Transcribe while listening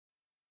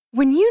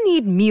When you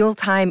need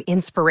mealtime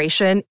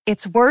inspiration,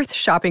 it's worth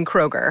shopping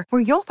Kroger,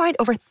 where you'll find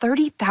over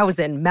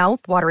 30,000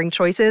 mouth-watering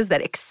choices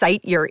that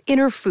excite your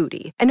inner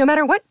foodie. And no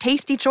matter what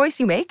tasty choice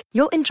you make,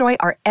 you'll enjoy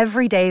our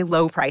everyday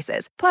low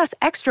prices, plus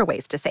extra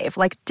ways to save,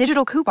 like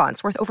digital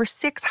coupons worth over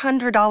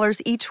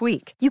 $600 each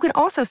week. You can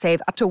also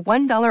save up to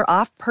 $1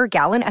 off per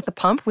gallon at the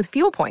pump with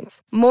fuel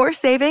points. More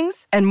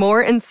savings and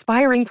more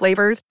inspiring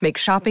flavors make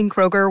shopping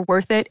Kroger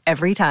worth it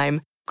every time.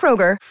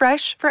 Kroger,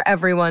 fresh for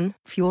everyone.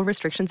 Fuel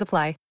restrictions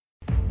apply.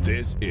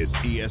 This is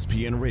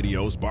ESPN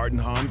Radio's Bart and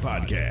Hahn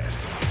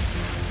Podcast.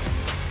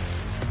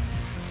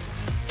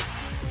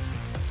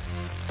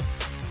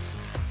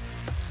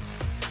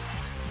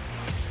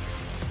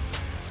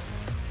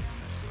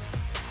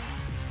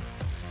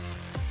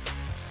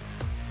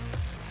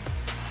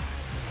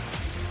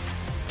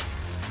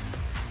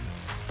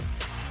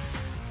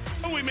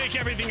 We make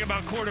everything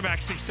about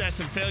quarterback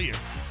success and failure.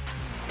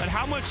 But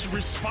how much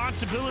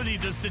responsibility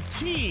does the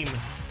team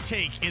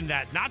take in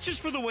that? Not just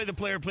for the way the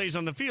player plays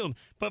on the field,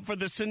 but for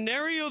the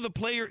scenario the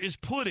player is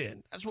put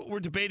in. That's what we're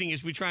debating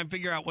as we try and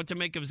figure out what to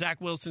make of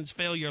Zach Wilson's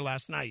failure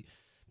last night.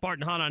 Bart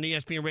and Hahn on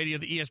ESPN Radio,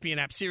 the ESPN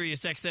app,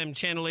 Sirius XM,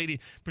 Channel 80,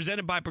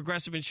 presented by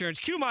Progressive Insurance.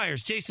 Q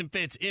Myers, Jason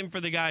Fitz, in for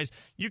the guys.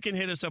 You can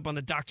hit us up on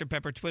the Dr.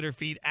 Pepper Twitter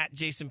feed, at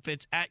Jason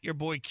Fitz, at your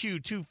boy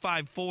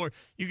Q254.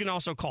 You can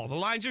also call. The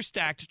lines are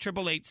stacked,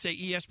 888, say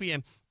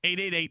ESPN,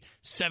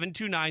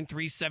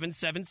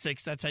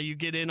 888-729-3776. That's how you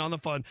get in on the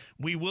fun.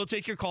 We will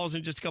take your calls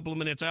in just a couple of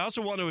minutes. I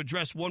also want to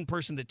address one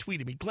person that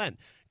tweeted me, Glenn.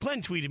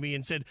 Glenn tweeted me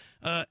and said,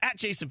 at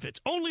Jason Fitz,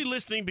 only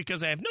listening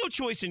because I have no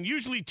choice and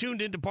usually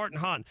tuned into Bart and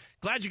Hahn.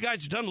 Glad you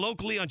guys are done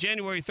locally on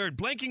January 3rd.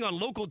 Blanking on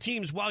local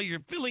teams while you're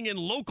filling in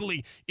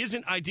locally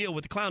isn't ideal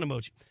with the clown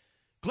emoji.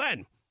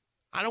 Glenn,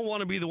 I don't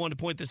want to be the one to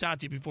point this out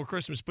to you before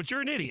Christmas, but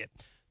you're an idiot.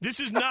 This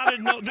is not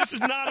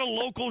a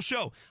local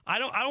show. I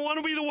don't want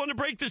to be the one to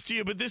break this to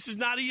you, but this is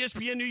not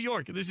ESPN New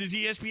York. This is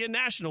ESPN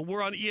National.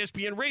 We're on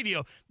ESPN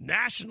Radio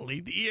nationally,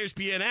 the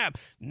ESPN app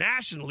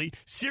nationally,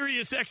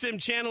 Sirius XM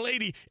Channel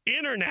 80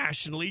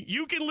 internationally.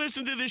 You can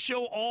listen to this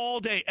show all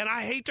day, and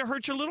I hate to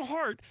hurt your little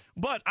heart,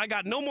 but I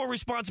got no more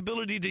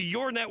responsibility to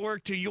your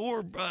network, to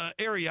your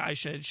area, I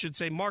should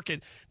say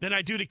market, than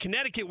I do to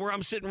Connecticut, where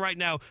I'm sitting right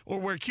now, or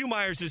where Q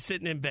Myers is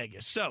sitting in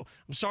Vegas. So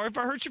I'm sorry if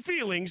I hurt your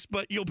feelings,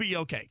 but you'll be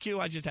okay. Q,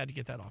 I just had to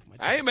get that off my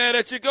chest. I ain't mad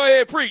at you. Go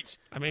ahead, preach.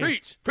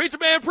 Preach,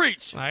 man,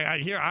 preach.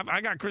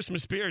 I got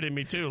Christmas spirit in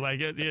me too.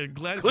 Like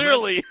Glenn,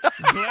 clearly,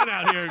 Glenn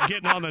out here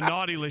getting on the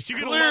naughty list. You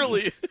get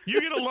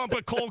a lump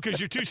of coal because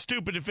you're too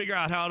stupid to figure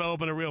out how to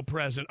open a real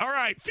present. All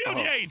right, Field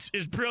Yates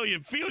is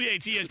brilliant. Field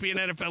Yates, ESPN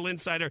NFL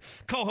insider,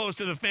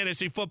 co-host of the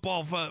Fantasy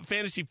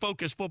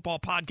Focus Football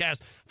podcast.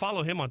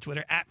 Follow him on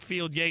Twitter at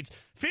Field Yates.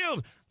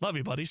 Field, love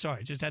you, buddy.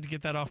 Sorry, just had to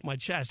get that off my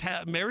chest.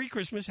 Merry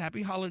Christmas,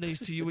 happy holidays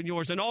to you and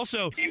yours, and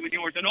also.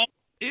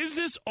 Is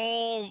this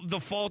all the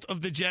fault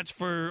of the Jets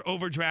for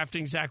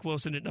overdrafting Zach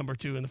Wilson at number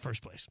 2 in the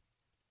first place?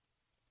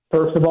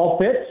 First of all,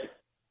 Fitz,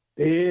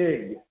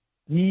 big,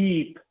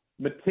 deep,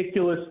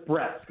 meticulous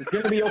breaths. It's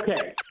going to be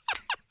okay.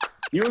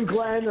 You and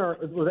Glenn, or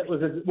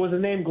was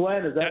his name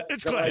Glenn? Is that?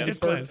 It's Glenn. It's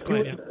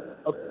Glenn. Yeah.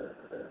 Okay.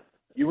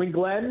 You and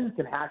Glenn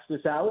can hash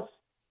this out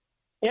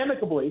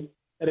amicably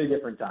at a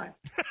different time.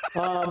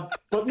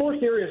 But more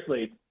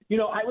seriously,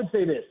 I would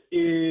say this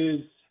is.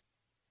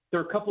 There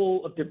are a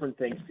couple of different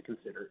things to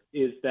consider.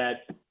 Is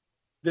that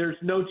there's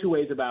no two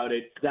ways about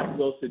it. Zach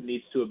Wilson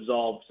needs to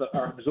absorb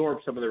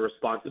some of the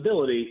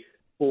responsibility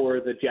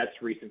for the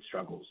Jets' recent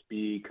struggles,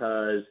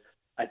 because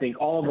I think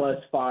all of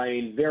us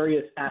find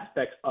various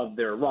aspects of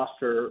their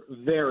roster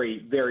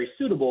very, very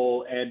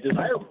suitable and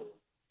desirable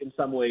in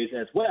some ways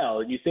as well.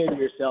 And you say to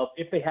yourself,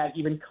 if they had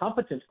even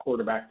competent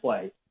quarterback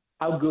play,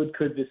 how good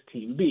could this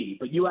team be?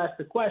 But you ask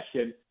the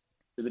question,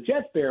 do the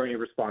Jets bear any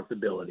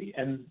responsibility?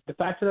 And the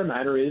fact of the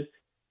matter is,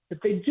 if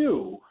they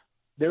do,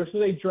 there's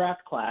a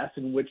draft class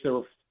in which there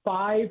were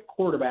 5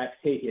 quarterbacks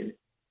taken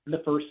in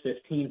the first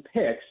 15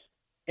 picks,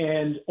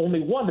 and only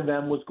one of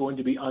them was going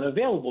to be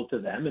unavailable to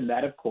them, and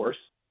that, of course,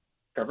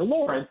 Trevor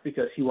Lawrence,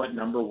 because he went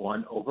number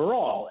 1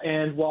 overall.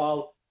 And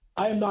while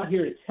I am not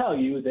here to tell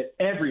you that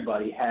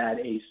everybody had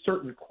a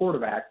certain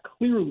quarterback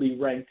clearly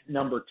ranked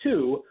number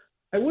 2,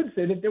 I would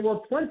say that there were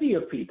plenty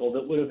of people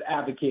that would have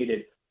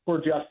advocated for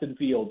Justin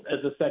Fields as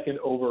a 2nd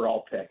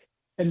overall pick,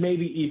 and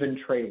maybe even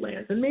Trey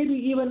Lance, and maybe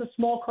even a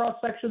small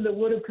cross-section that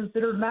would have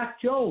considered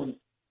Mac Jones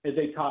as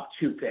a top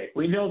 2 pick.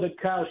 We know that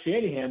Kyle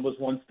Shanahan was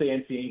once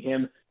fancying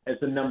him as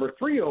the number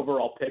 3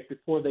 overall pick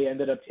before they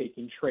ended up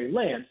taking Trey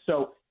Lance.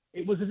 So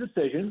it was a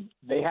decision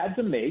they had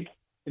to make,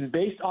 and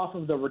based off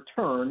of the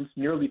returns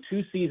nearly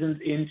 2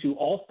 seasons into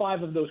all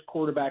 5 of those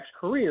quarterbacks'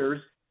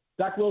 careers,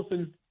 Zach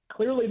Wilson,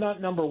 clearly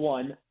not number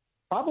 1,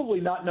 probably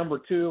not number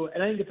 2,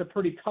 and I think it's a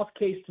pretty tough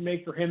case to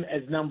make for him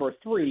as number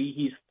 3.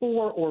 He's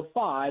 4 or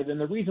 5, and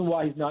the reason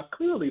why he's not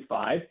clearly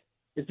 5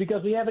 is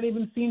because we haven't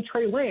even seen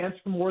Trey Lance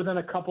for more than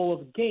a couple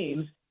of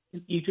games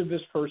in each of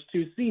his first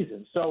 2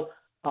 seasons. So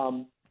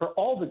for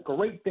all the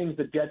great things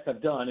the Jets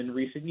have done in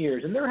recent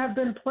years, and there have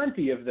been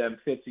plenty of them,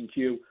 Fitz and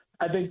Q,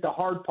 I think the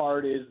hard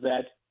part is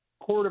that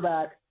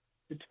quarterback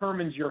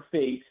determines your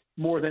fate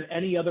more than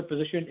any other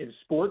position in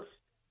sports,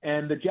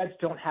 and the Jets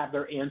don't have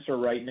their answer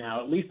right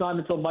now, at least not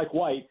until Mike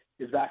White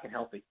is back and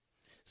healthy.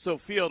 So,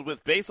 Field,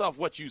 based off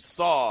what you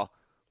saw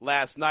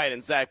last night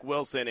in Zach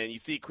Wilson, and you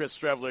see Chris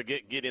Streveler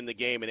get in the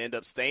game and end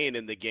up staying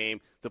in the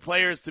game, the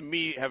players, to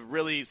me, have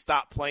really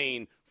stopped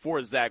playing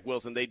for Zach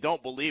Wilson. They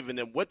don't believe in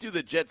him. What do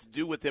the Jets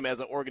do with him as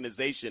an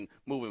organization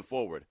moving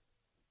forward?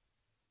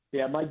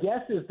 Yeah, my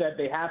guess is that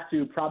they have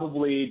to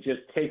probably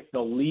just take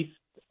the least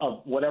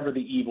of whatever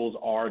the evils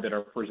are that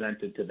are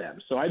presented to them.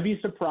 So I'd be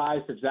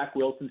surprised if Zach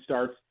Wilson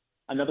starts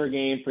another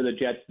game for the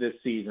Jets this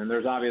season.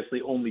 There's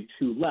obviously only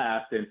 2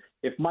 left, and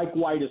if Mike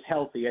White is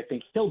healthy, I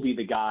think he'll be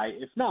the guy.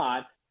 If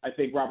not, I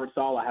think Robert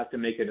Saleh has to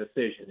make a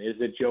decision. Is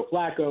it Joe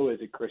Flacco? Is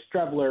it Chris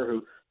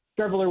Streveler?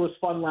 Streveler was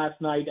fun last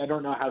night. I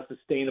don't know how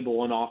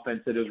sustainable an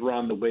offense that is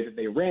run the way that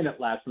they ran it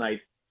last night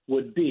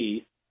would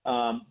be.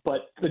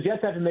 But the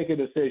Jets have to make a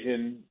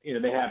decision. You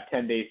know, they have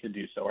 10 days to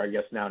do so, or I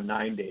guess now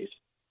 9 days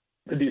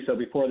to do so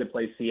before they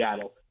play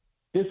Seattle.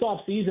 This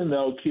offseason,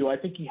 though, Q, I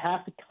think you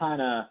have to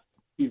kind of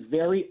be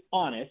very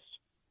honest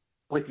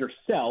with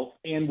yourself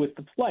and with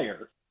the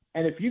player.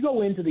 And if you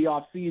go into the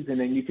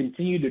offseason and you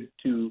continue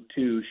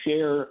to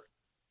share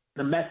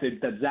the message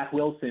that Zach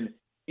Wilson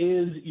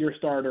is your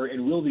starter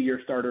and will be your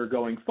starter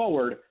going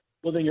forward,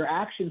 well, then your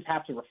actions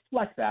have to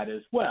reflect that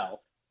as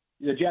well.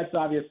 The Jets,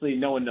 obviously,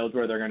 no one knows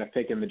where they're going to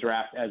pick in the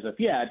draft as of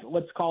yet.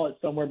 Let's call it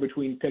somewhere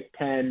between pick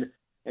 10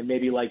 and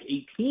maybe like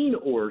 18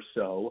 or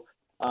so.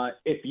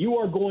 If you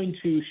are going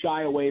to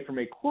shy away from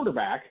a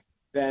quarterback,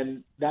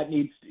 then that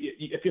needs –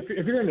 if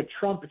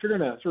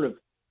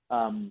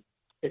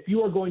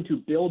you're going to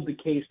build the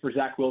case for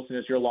Zach Wilson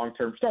as your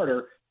long-term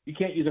starter, you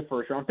can't use a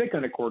first-round pick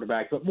on a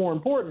quarterback. But more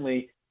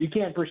importantly, you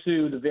can't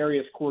pursue the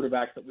various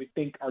quarterbacks that we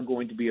think are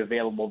going to be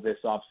available this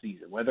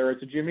offseason, whether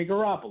it's a Jimmy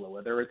Garoppolo,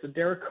 whether it's a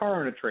Derek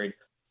Carr in a trade,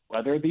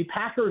 whether the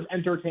Packers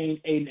entertain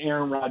an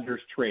Aaron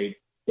Rodgers trade.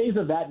 Things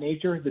of that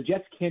nature, the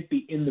Jets can't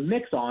be in the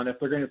mix on if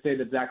they're going to say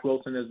that Zach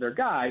Wilson is their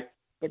guy.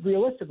 But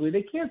realistically,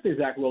 they can't say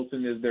Zach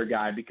Wilson is their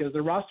guy because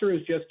the roster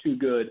is just too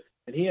good,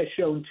 and he has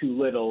shown too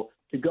little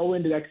to go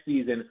into next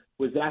season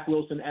with Zach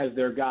Wilson as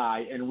their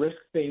guy and risk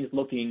things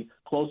looking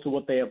close to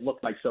what they have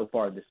looked like so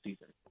far this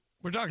season.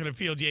 We're talking to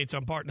Field Yates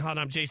on Bart and Hahn.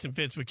 I'm Jason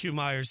Fitz with Q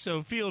Myers.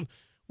 So, Field,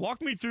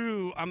 walk me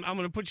through. I'm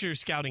going to put your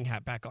scouting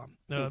hat back on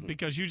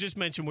because you just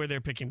mentioned where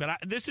they're picking. But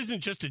this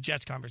isn't just a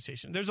Jets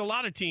conversation. There's a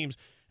lot of teams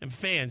and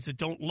fans that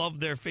don't love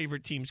their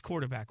favorite team's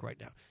quarterback right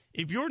now.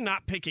 If you're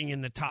not picking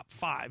in the top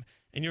 5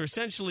 and you're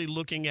essentially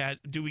looking at,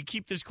 do we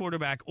keep this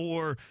quarterback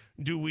or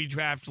do we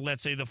draft,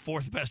 let's say, the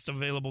 4th best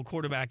available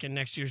quarterback in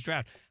next year's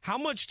draft, how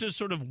much does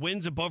sort of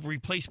wins above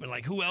replacement,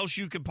 like who else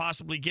you could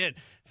possibly get,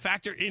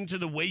 factor into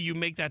the way you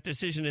make that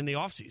decision in the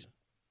offseason?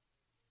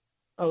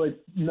 Oh, it's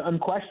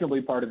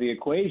unquestionably part of the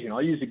equation.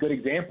 I'll use a good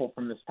example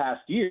from this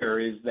past year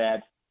is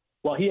that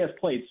while he has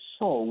played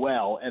so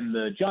well and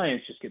the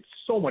Giants just get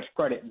so much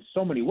credit in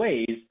so many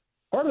ways,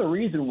 part of the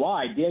reason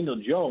why Daniel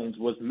Jones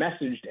was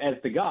messaged as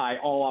the guy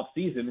all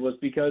offseason was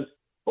because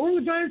what were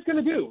the Giants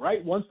going to do,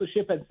 right? Once the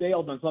ship had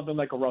sailed on something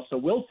like a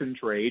Russell Wilson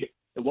trade,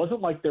 it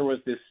wasn't like there was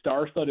this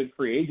star-studded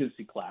free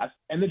agency class,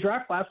 and the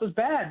draft class was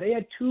bad. They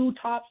had 2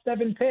 top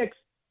 7 picks,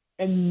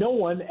 and no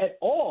one at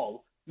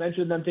all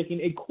mentioned them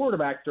taking a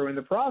quarterback during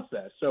the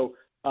process. So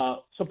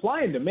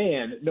supply and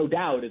demand, no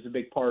doubt, is a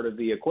big part of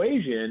the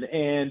equation,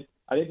 and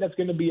I think that's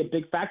going to be a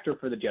big factor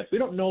for the Jets. We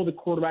don't know the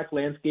quarterback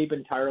landscape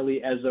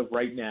entirely as of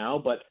right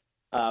now, but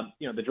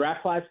the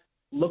draft class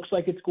looks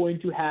like it's going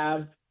to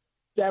have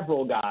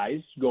several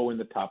guys go in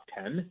the top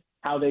 10.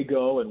 How they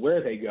go and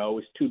where they go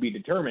is to be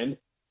determined.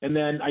 And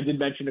then I did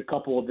mention a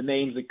couple of the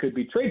names that could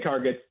be trade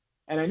targets,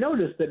 and I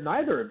noticed that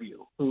neither of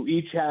you, who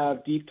each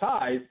have deep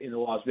ties in the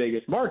Las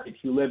Vegas market,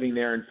 you living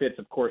there and Fitz,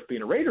 of course,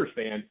 being a Raiders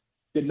fan,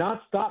 did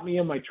not stop me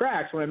in my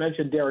tracks when I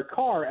mentioned Derek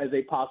Carr as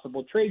a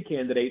possible trade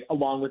candidate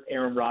along with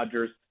Aaron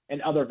Rodgers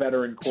and other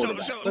veteran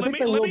quarterbacks. So I think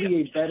there will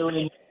be a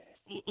veteran.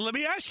 Let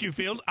me ask you,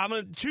 Field. I'm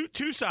on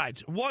two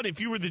sides. One, if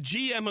you were the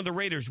GM of the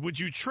Raiders, would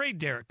you trade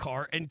Derek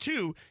Carr? And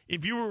 2,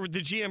 if you were the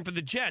GM for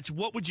the Jets,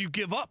 what would you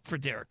give up for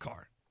Derek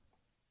Carr?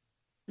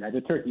 That's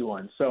a tricky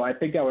one. So I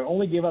think I would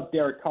only give up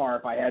Derek Carr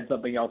if I had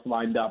something else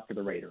lined up for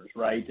the Raiders,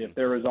 right? If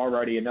there was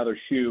already another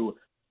shoe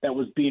that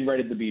was being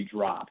ready to be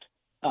dropped.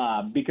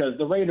 Because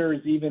the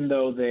Raiders, even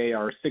though they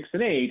are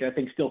 6-8, I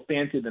think still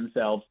fancy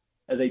themselves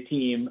as a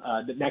team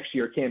that next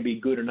year can be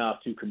good enough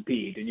to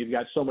compete. And you've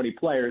got so many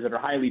players that are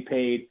highly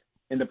paid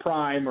in the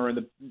prime or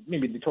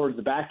maybe towards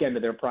the back end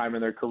of their prime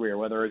in their career,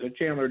 whether it's a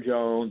Chandler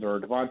Jones or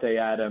Devontae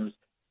Adams,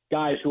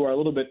 guys who are a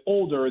little bit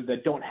older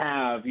that don't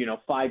have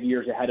 5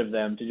 years ahead of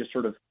them to just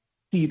sort of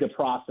see the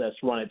process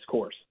run its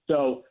course.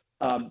 So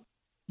what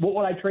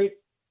would I trade?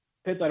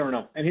 Fitz, I don't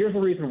know. And here's the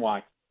reason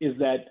why, is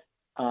that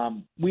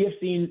we have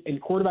seen in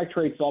quarterback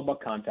trades, it's all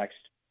about context,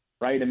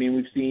 right? I mean,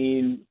 we've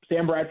seen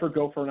Sam Bradford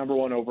go for a number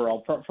 1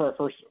 overall for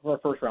a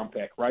first round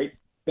pick, right?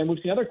 Then we've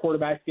seen other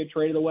quarterbacks get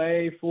traded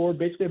away for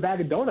basically a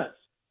bag of donuts.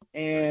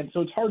 And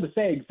so it's hard to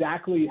say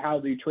exactly how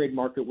the trade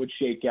market would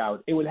shake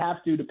out. It would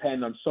have to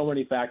depend on so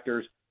many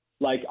factors,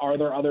 Like, are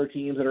there other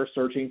teams that are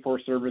searching for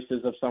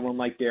services of someone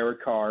like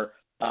Derek Carr?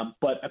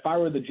 But if I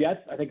were the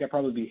Jets, I think I'd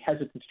probably be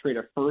hesitant to trade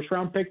a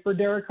first-round pick for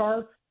Derek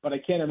Carr. But I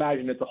can't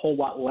imagine it's a whole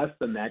lot less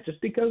than that just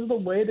because of the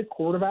way the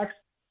quarterbacks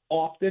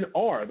often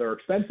are. They're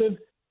expensive.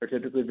 They're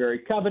typically very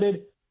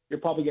coveted. You're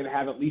probably going to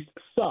have at least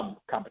some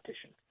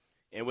competition.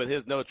 And with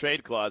his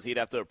no-trade clause, he'd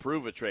have to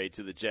approve a trade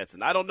to the Jets.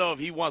 And I don't know if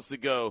he wants to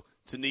go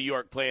to New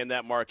York, play in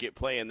that market,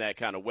 play in that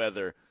kind of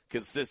weather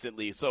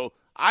consistently. So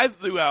I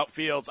threw out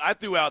Fields. I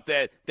threw out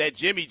that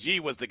Jimmy G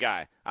was the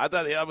guy. I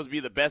thought that would be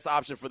the best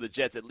option for the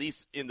Jets, at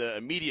least in the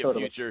immediate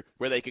future,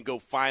 where they can go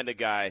find a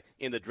guy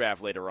in the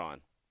draft later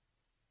on.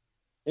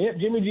 Yeah,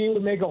 Jimmy G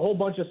would make a whole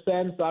bunch of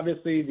sense.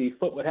 Obviously, the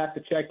foot would have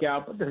to check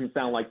out, but it doesn't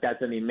sound like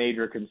that's any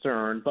major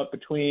concern. But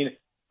between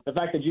the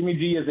fact that Jimmy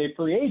G is a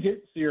free agent,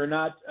 so you're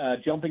not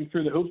jumping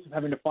through the hoops of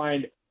having to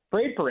find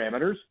trade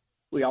parameters,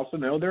 we also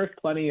know there's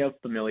plenty of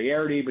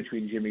familiarity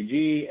between Jimmy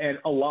G and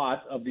a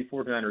lot of the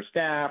 49ers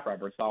staff.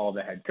 Robert Saleh,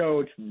 the head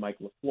coach, Mike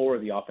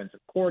LaFleur, the offensive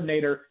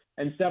coordinator,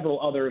 and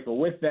several others were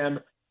with them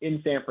in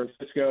San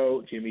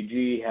Francisco. Jimmy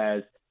G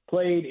has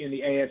played in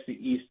the AFC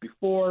East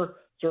before,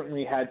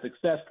 certainly had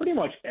success pretty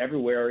much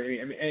everywhere.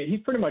 I mean, he's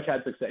pretty much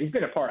had success. He's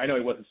been a part. I know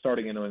he wasn't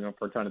starting in New England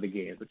for a ton of the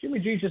games, but Jimmy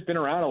G's just been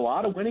around a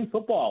lot of winning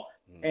football.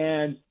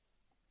 And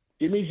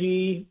Jimmy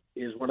G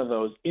is one of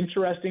those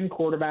interesting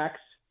quarterbacks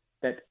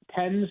that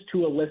tends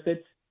to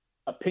elicit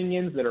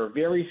opinions that are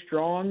very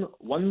strong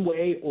one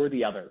way or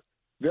the other.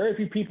 Very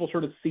few people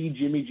sort of see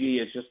Jimmy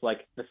G as just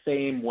like the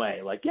same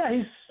way. Like, yeah,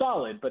 he's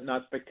solid, but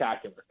not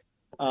spectacular.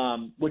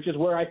 Which is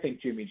where I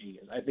think Jimmy G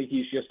is. I think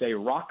he's just a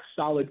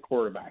rock-solid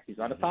quarterback. He's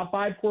not a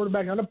top-5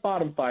 quarterback, not a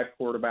bottom-5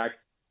 quarterback,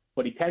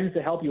 but he tends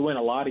to help you win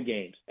a lot of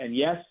games. And,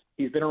 yes,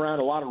 he's been around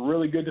a lot of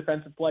really good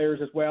defensive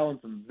players as well and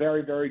some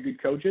very, very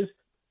good coaches.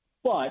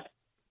 But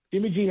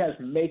Jimmy G has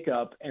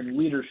makeup and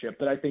leadership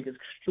that I think is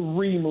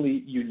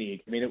extremely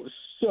unique. I mean, it was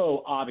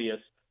so obvious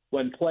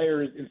when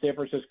players in San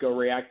Francisco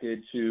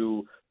reacted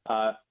to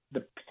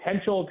the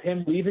potential of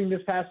him leaving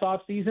this past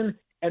offseason,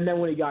 and then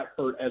when he got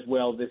hurt as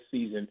well this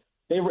season.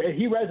 He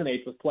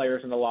resonates with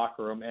players in the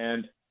locker room,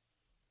 and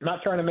I'm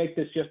not trying to make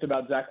this just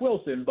about Zach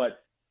Wilson,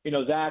 but, you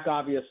know, Zach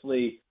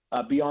obviously,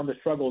 beyond the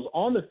struggles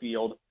on the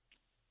field,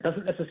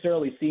 doesn't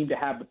necessarily seem to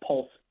have the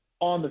pulse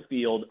on the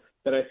field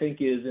that I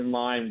think is in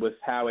line with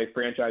how a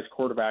franchise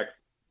quarterback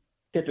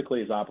typically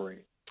is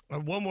operating.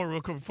 One more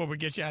real quick before we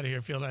get you out of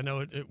here, Field. I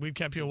know we've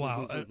kept you a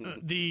while.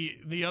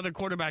 The other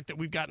quarterback that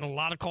we've gotten a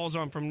lot of calls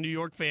on from New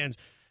York fans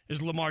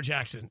is Lamar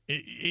Jackson.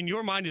 In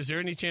your mind, is there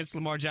any chance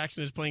Lamar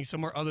Jackson is playing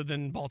somewhere other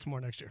than Baltimore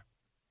next year?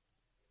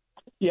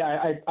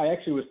 Yeah, I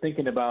actually was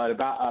thinking about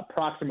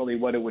approximately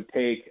what it would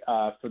take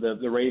for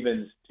the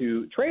Ravens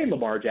to trade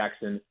Lamar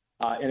Jackson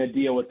in a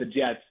deal with the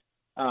Jets.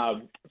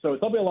 So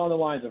it's something along the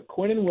lines of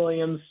Quinnen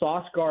Williams,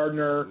 Sauce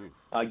Gardner,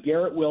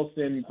 Garrett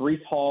Wilson,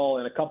 Breece Hall,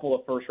 and a couple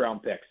of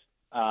first-round picks.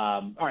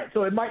 All right,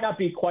 so it might not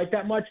be quite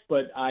that much,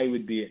 but I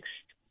would be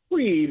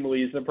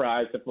extremely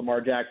surprised if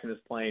Lamar Jackson is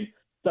playing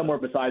somewhere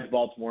besides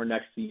Baltimore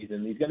next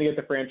season. He's going to get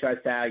the franchise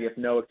tag if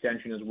no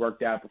extension is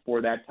worked out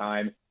before that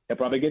time. He'll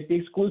probably get the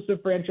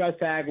exclusive franchise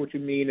tag, which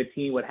would mean a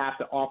team would have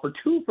to offer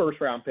 2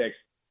 first-round picks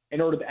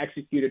in order to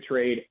execute a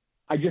trade.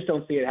 I just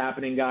don't see it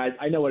happening, guys.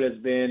 I know it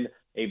has been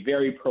a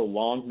very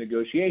prolonged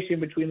negotiation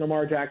between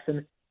Lamar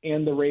Jackson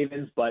and the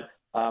Ravens, but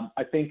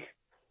I think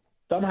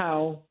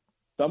somehow,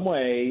 some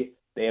way,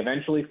 they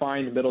eventually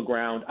find middle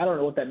ground. I don't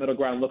know what that middle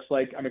ground looks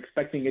like. I'm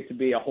expecting it to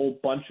be a whole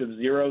bunch of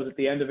zeros at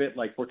the end of it.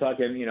 Like we're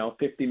talking,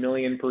 $50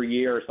 million per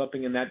year or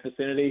something in that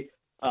vicinity.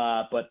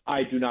 But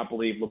I do not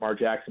believe Lamar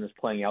Jackson is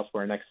playing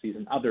elsewhere next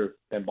season other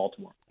than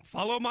Baltimore.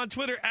 Follow him on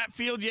Twitter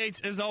 @Field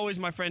Yates. As always,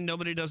 my friend,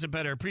 nobody does it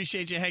better.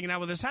 Appreciate you hanging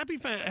out with us.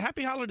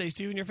 Happy holidays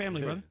to you and your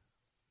family, brother.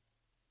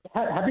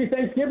 Happy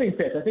Thanksgiving,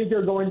 Fitz. I think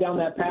you're going down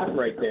that path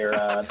right there.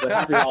 But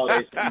happy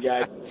holidays to you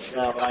guys.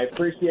 I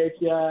appreciate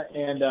you.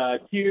 And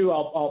Q,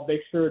 I'll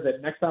make sure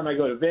that next time I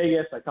go to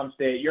Vegas, I come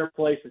stay at your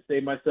place to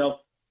save myself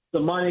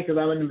some money because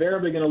I'm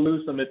invariably going to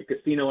lose some at the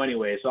casino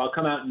anyway. So I'll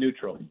come out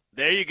neutral.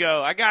 There you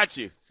go. I got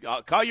you.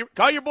 Call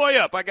your boy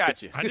up. I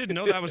got you. I didn't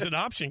know that was an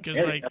option because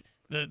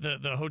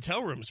the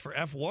hotel rooms for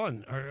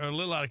F1 are a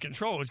little out of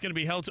control. It's going to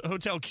be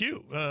Hotel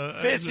Q.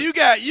 Fitz, you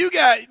got,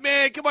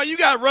 man, come on, you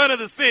got run of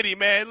the city,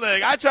 man.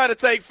 Look, I try to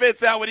take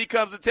Fitz out when he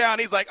comes to town.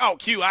 He's like, oh,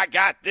 Q, I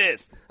got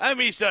this. Let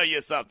me show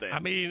you something. I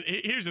mean,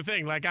 here's the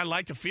thing. Like, I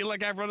like to feel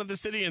like I've run of the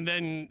city, and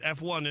then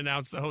F1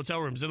 announced the hotel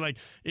rooms. And, like,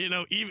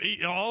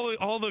 even,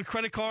 all the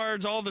credit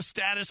cards, all the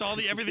status,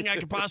 everything I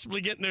could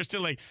possibly get, and they're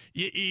still like,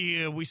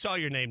 we saw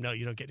your name. No,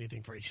 you don't get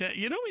anything free.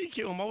 You know me,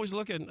 Q, I'm always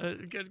looking.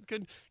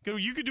 Good.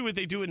 You could do what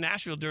they do in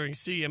Nashville during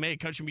CMA,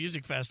 Country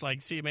Music Fest, like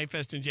CMA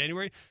Fest in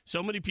January.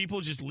 So many people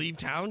just leave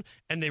town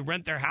and they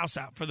rent their house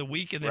out for the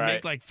week and they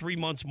make like 3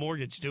 months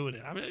mortgage doing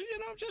it. I mean,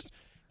 just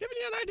giving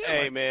you an idea.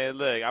 Hey, man,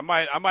 look,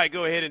 I might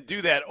go ahead and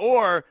do that,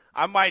 or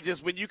I might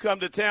just, when you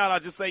come to town, I'll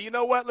just say, you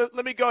know what,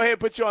 let me go ahead and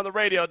put you on the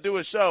radio, do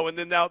a show, and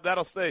then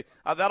that'll stay.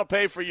 That'll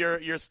pay for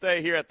your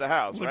stay here at the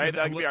house, right?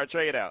 That'll be our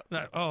trade out.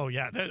 Oh,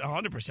 yeah,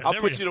 100%. I'll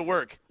put you to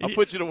work.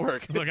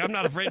 Look, I'm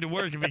not afraid to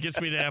work if it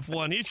gets me to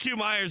F1. He's Q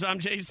Myers. I'm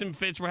Jason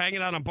Fitz. We're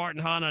hanging out on Bart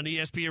and Hahn on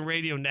ESPN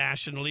Radio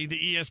nationally, the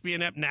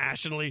ESPN app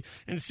nationally,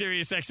 and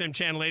Sirius XM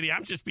Channel 80.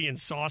 I'm just being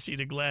saucy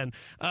to Glenn.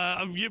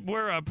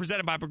 We're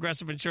presented by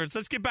Progressive Insurance.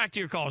 Let's get back to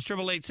your calls.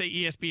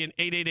 888-SAY-ESPN,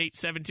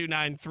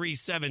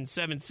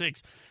 888-729-3776.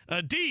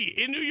 D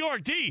in New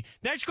York. D,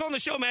 next call on the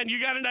show, man.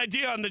 You got an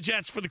idea on the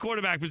Jets for the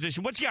quarterback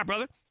position. What you got,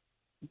 brother?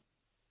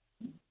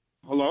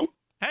 Hello?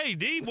 Hey,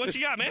 D, what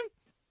you got, man?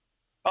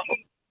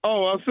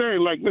 I'll say,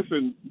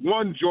 listen,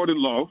 one, Jordan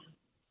Love.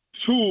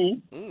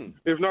 Two,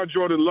 if not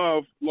Jordan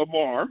Love,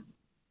 Lamar.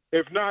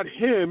 If not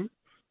him,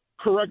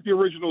 correct the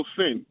original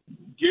sin.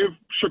 Give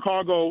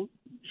Chicago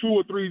 2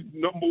 or 3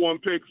 number 1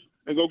 picks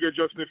and go get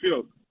Justin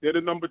Fields. They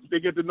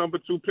get the number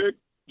 2 pick,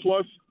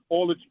 plus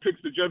all its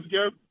picks the Jets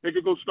get, they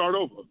could go start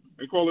over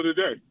and call it a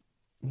day.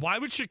 Why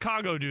would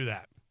Chicago do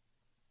that?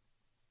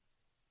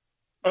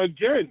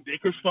 Again, they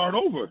could start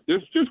over.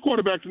 There's just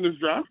quarterbacks in this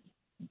draft,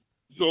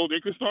 so they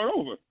could start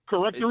over.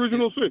 Correct the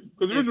original sin.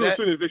 Because the original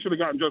sin is they should have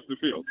gotten Justin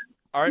Fields.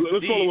 All right,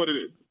 let's call it what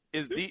it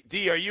is.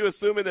 D, are you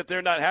assuming that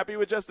they're not happy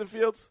with Justin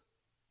Fields?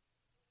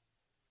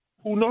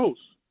 Who knows?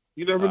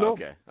 You never know.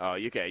 Okay. Oh,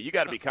 okay. You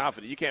got to be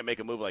confident. You can't make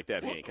a move like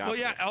that if you ain't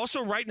confident. Well, yeah.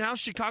 Also, right now,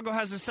 Chicago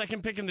has the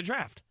 2nd pick in the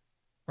draft,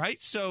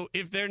 right? So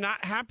if they're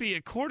not happy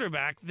at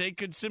quarterback, they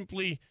could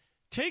simply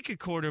take a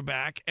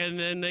quarterback and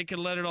then they could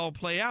let it all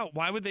play out.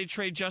 Why would they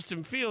trade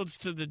Justin Fields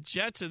to the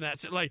Jets? And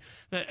that's it.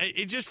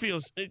 Just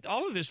feels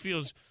all of this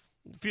feels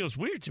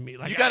weird to me.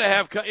 Like, you got to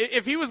have.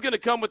 If he was going to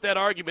come with that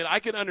argument, I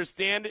could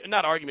understand it.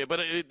 Not argument, but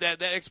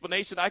that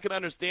explanation, I could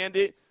understand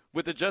it.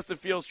 With the Justin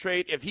Fields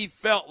trade, if he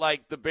felt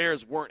like the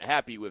Bears weren't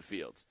happy with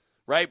Fields,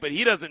 right? But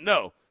he doesn't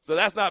know, so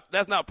that's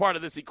not part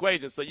of this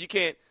equation. So you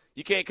can't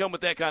come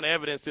with that kind of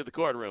evidence to the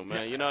courtroom,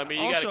 man. You know what I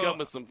mean? You got to come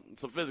with some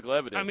physical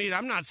evidence. I mean,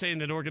 I'm not saying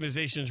that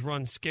organizations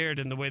run scared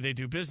in the way they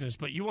do business,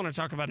 but you want to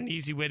talk about an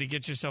easy way to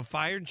get yourself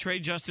fired?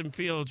 Trade Justin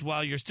Fields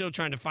while you're still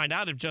trying to find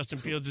out if Justin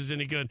Fields is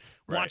any good.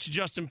 Right. Watch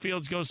Justin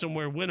Fields go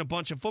somewhere, win a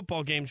bunch of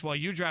football games while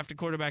you draft a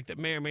quarterback that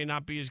may or may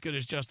not be as good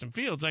as Justin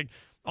Fields. Like,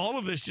 all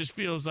of this just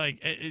feels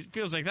like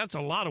that's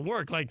a lot of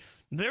work. Like,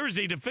 there is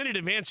a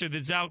definitive answer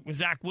that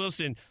Zach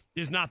Wilson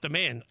is not the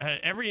man.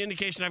 Every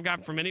indication I've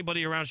gotten from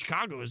anybody around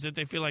Chicago is that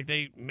they feel like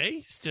they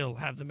may still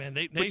have the man.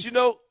 But you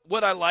know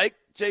what I like,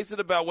 Jason,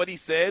 about what he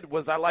said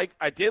was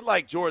I did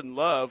like Jordan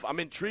Love. I'm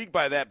intrigued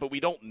by that, but we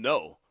don't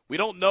know. We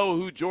don't know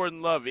who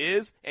Jordan Love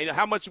is and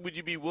how much would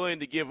you be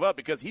willing to give up,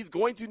 because he's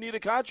going to need a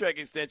contract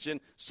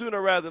extension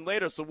sooner rather than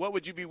later. So what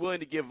would you be willing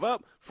to give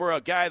up for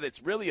a guy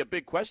that's really a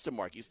big question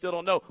mark? You still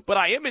don't know, but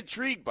I am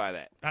intrigued by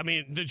that. I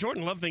mean, the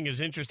Jordan Love thing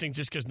is interesting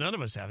just because none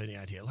of us have any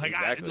idea. Like,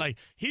 exactly.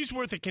 He's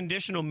worth a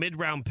conditional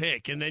mid-round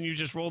pick, and then you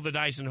just roll the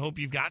dice and hope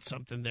you've got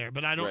something there.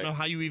 But I don't know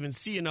how you even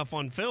see enough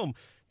on film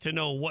to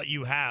know what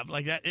you have.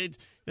 Like that.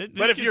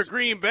 But if you're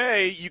Green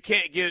Bay, you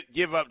can't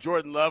give up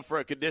Jordan Love for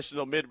a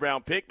conditional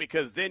mid-round pick,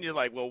 because then you're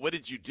like, well, what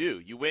did you do?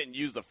 You went and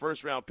used a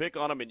first-round pick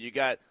on him, and you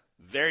got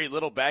very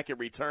little back in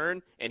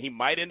return, and he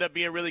might end up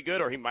being really good,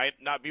 or he might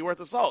not be worth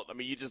the salt. I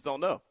mean, you just don't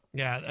know.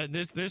 Yeah,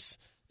 this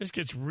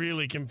gets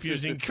really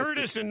confusing.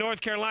 Curtis in North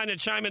Carolina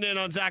chiming in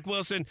on Zach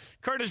Wilson.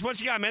 Curtis, what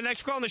you got, man?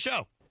 Thanks for calling the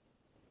show.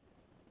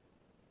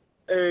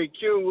 Hey,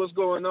 Q, what's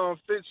going on?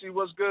 Fitzy,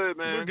 what's good,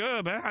 man? We're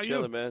good, man. How you?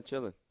 Chilling, man.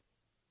 Chilling.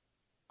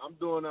 I'm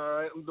doing all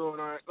right.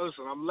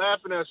 Listen, I'm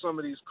laughing at some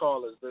of these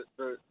callers.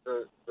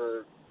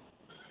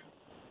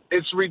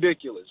 It's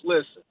ridiculous.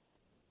 Listen,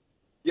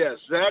 yes,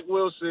 Zach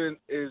Wilson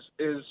is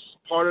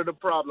part of the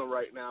problem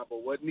right now,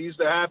 but what needs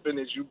to happen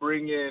is you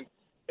bring in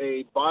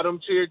a bottom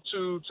tier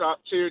 2, top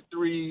tier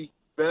 3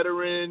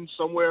 veteran,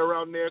 somewhere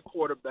around there,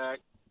 quarterback.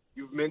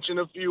 You've mentioned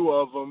a few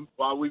of them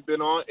while we've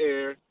been on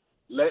air.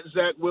 Let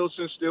Zach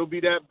Wilson still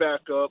be that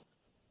backup.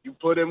 You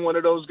put in one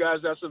of those guys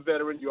that's a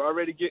veteran. You're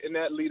already getting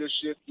that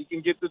leadership. He can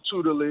get the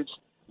tutelage,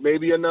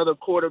 maybe another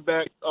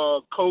quarterback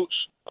coach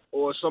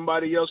or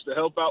somebody else to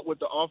help out with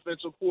the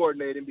offensive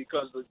coordinating,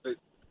 because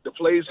the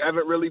plays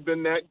haven't really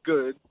been that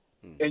good.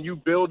 And you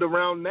build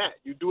around that.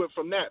 You do it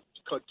from that.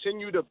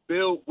 Continue to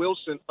build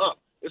Wilson up.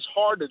 It's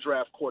hard to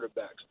draft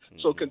quarterbacks.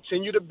 So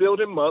continue to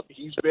build him up.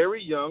 He's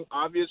very young.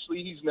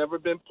 Obviously, he's never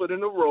been put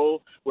in a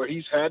role where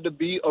he's had to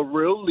be a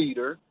real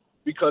leader,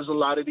 because a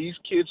lot of these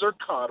kids are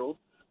coddled.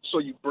 So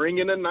you bring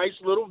in a nice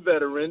little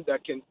veteran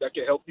that can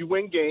help you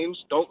win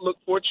games. Don't look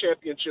for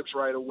championships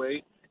right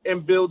away,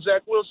 and build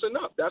Zach Wilson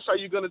up. That's how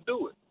you're going to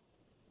do it.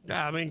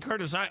 Yeah, I mean,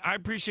 Curtis, I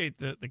appreciate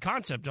the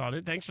concept on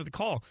it. Thanks for the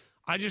call.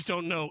 I just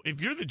don't know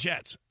if you're the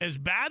Jets, as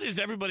bad as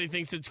everybody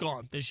thinks it's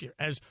gone this year,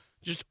 as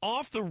just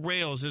off the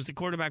rails as the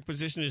quarterback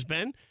position has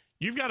been.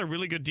 You've got a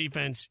really good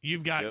defense.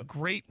 You've got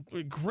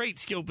great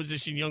skill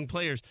position young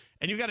players,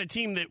 and you've got a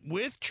team that,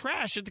 with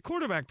trash at the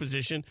quarterback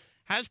position,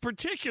 has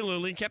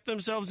particularly kept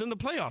themselves in the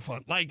playoff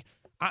hunt. Like,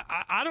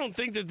 I don't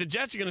think that the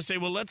Jets are going to say,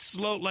 well, let's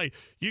slow. Like,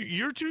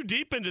 you're too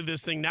deep into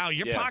this thing now.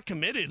 You're pot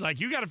committed. Like,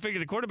 you got to figure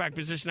the quarterback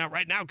position out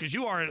right now because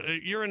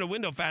you're in a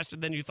window faster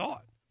than you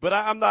thought. But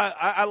I'm not.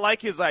 I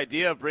like his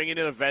idea of bringing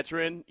in a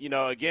veteran,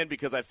 again,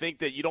 because I think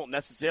that you don't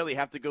necessarily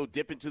have to go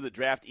dip into the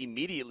draft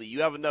immediately.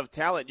 You have enough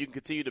talent. You can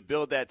continue to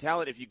build that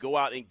talent if you go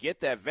out and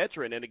get that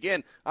veteran. And,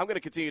 again, I'm going to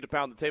continue to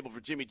pound the table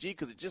for Jimmy G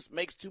because it just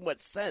makes too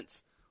much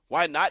sense.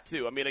 Why not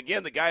to? I mean,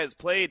 again, the guy has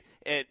played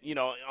in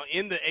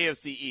the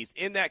AFC East,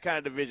 in that kind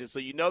of division, so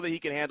you know that he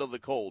can handle the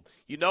cold.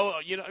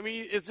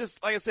 It's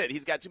just, like I said,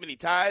 he's got too many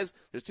ties.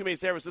 There's too many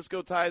San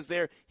Francisco ties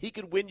there. He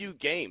could win you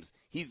games.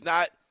 He's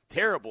not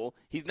terrible.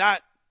 He's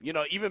not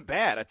even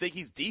bad. I think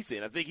he's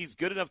decent. I think he's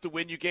good enough to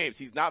win you games.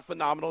 He's not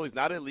phenomenal. He's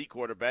not an elite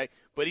quarterback,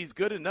 but he's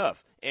good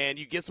enough. And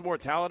you get some more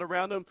talent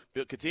around him,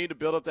 continue to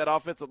build up that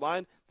offensive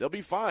line, they'll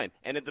be fine.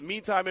 And in the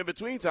meantime, in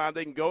between time,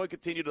 they can go and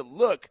continue to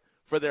look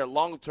for their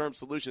long-term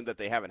solution that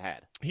they haven't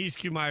had. He's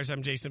Q Myers.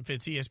 I'm Jason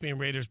Fitz. ESPN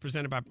Raiders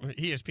presented by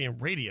ESPN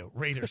Radio.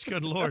 Raiders,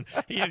 good Lord.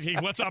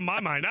 What's on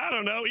my mind? I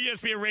don't know.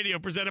 ESPN Radio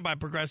presented by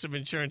Progressive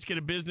Insurance. Get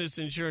a business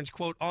insurance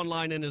quote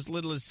online in as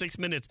little as 6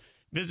 minutes.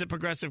 Visit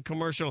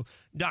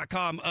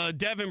ProgressiveCommercial.com.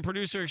 Devin,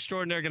 producer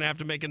extraordinaire, going to have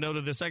to make a note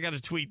of this. I got a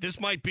tweet. This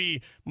might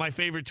be my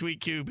favorite tweet,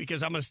 Q,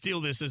 because I'm going to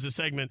steal this as a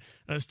segment.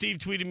 Steve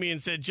tweeted me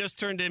and said, just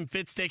turned in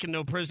Fitz taking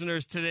no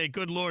prisoners today.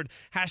 Good Lord.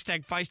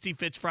 Hashtag Feisty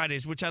Fitz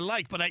Fridays, which I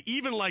like, but I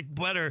even like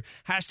better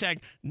hashtag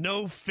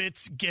no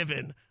Fitz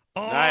given.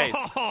 Oh, nice.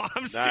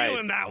 I'm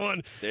stealing that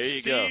one. There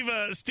you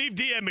go. Steve,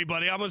 DM me,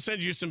 buddy. I'm going to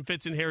send you some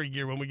Fitz and Harry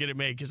gear when we get it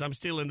made because I'm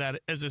stealing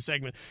that as a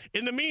segment.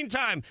 In the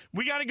meantime,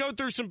 we got to go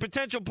through some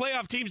potential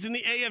playoff teams in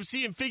the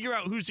AFC and figure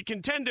out who's a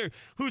contender,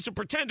 who's a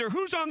pretender,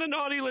 who's on the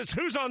naughty list,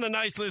 who's on the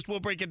nice list. We'll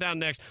break it down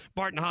next.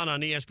 Bart and Hahn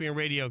on ESPN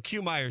Radio.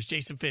 Q Myers,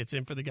 Jason Fitz,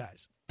 in for the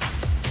guys.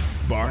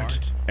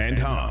 Bart and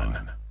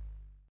Hahn.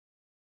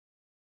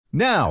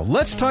 Now,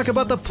 let's talk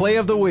about the play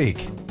of the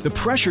week. The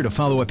pressure to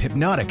follow up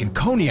Hypnotic and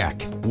Cognac,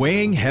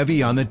 weighing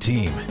heavy on the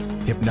team.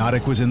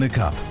 Hypnotic was in the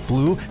cup,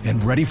 blue,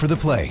 and ready for the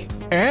play.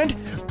 And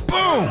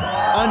boom!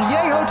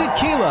 Añejo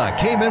Tequila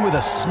came in with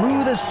a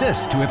smooth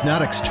assist to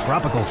Hypnotic's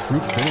tropical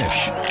fruit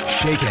finish.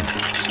 Shaken,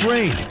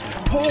 strained,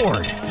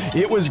 poured.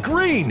 It was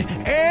green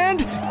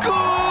and good!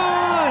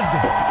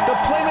 The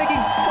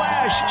playmaking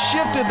splash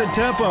shifted the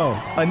tempo.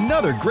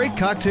 Another great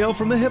cocktail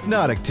from the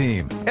Hypnotic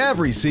team.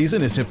 Every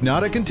season is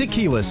Hypnotic and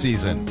Tequila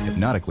season.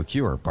 Hypnotic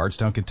Liqueur,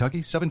 Bardstown, Kentucky,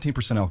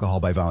 17%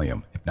 alcohol by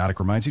volume. Hypnotic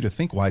reminds you to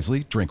think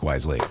wisely, drink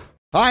wisely.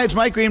 Hi, it's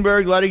Mike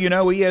Greenberg letting you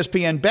know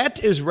ESPN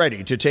Bet is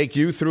ready to take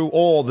you through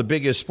all the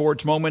biggest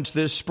sports moments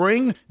this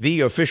spring.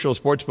 The official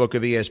sportsbook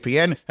of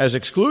ESPN has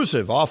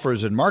exclusive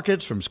offers and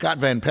markets from Scott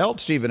Van Pelt,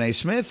 Stephen A.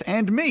 Smith,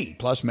 and me,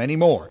 plus many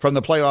more. From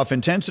the playoff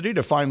intensity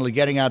to finally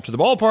getting out to the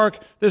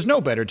ballpark, there's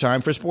no better time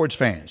for sports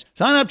fans.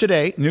 Sign up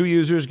today. New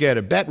users get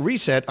a bet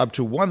reset up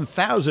to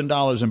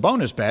 $1,000 in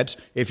bonus bets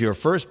if your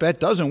first bet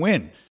doesn't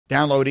win.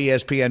 Download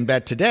ESPN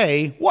Bet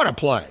today. What a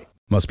play.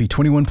 Must be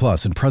 21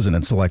 plus and present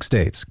in select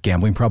states.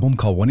 Gambling problem?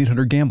 Call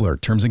 1-800-GAMBLER.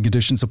 Terms and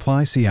conditions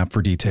apply. See app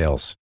for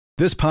details.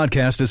 This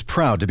podcast is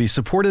proud to be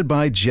supported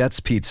by Jets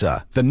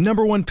Pizza, the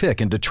 #1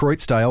 pick in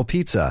Detroit-style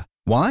pizza.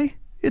 Why?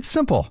 It's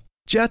simple.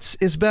 Jets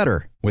is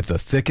better. With the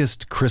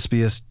thickest,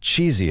 crispiest,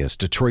 cheesiest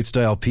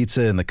Detroit-style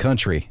pizza in the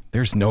country,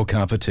 there's no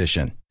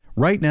competition.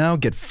 Right now,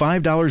 get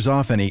 $5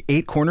 off any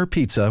 8-corner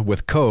pizza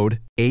with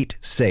code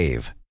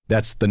 8SAVE.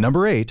 That's the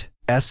number 8,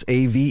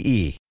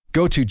 SAVE.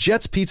 Go to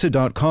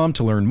jetspizza.com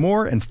to learn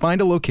more and find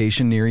a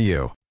location near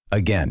you.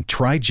 Again,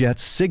 try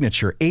Jet's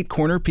signature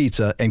 8-corner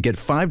pizza and get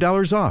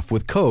 $5 off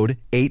with code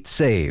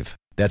 8SAVE.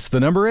 That's the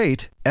number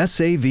 8,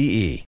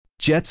 SAVE.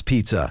 Jet's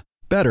Pizza.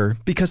 Better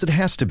because it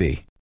has to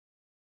be.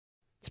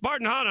 It's Bart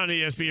and Hahn on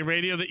ESPN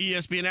Radio, the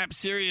ESPN app,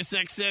 Sirius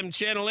XM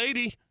Channel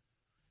 80.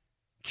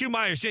 Q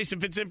Myers, Jason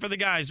Fitz in for the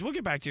guys. We'll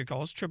get back to your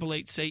calls.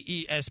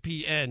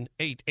 888-SAY-ESPN,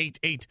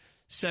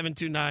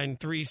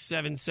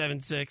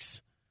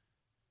 888-729-3776.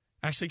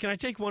 Actually, can I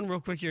take one real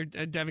quick here,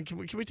 Devin? Can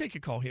we take a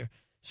call here?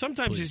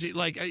 Sometimes you see,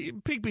 like,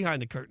 peek behind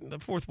the curtain, the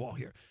fourth wall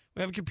here. We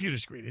have a computer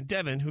screen. And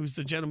Devin, who's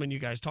the gentleman you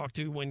guys talk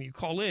to when you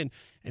call in,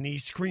 and he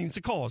screens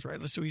the calls,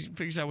 right? So he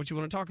figures out what you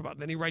want to talk about.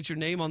 Then he writes your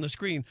name on the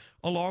screen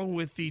along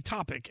with the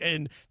topic.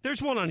 And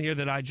there's one on here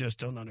that I just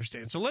don't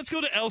understand. So let's go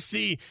to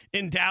LC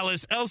in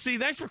Dallas. LC,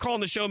 thanks for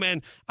calling the show,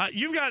 man.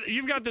 You've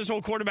got this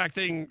whole quarterback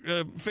thing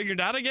figured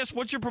out, I guess.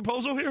 What's your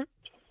proposal here?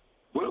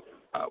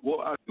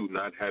 Well, I do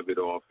not have it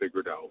all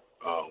figured out.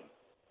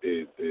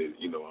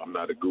 I'm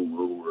not a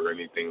guru or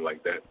anything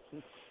like that.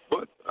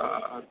 But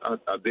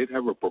I did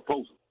have a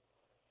proposal.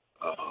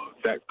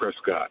 Dak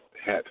Prescott,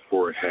 hat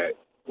for hat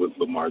with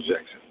Lamar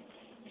Jackson.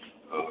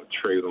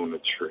 Trade on the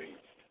trade.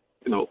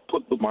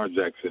 Put Lamar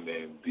Jackson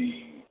in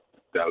the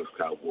Dallas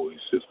Cowboys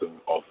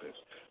system offense.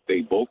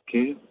 They both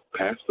can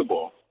pass the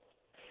ball.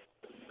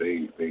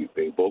 They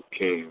both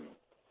can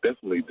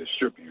definitely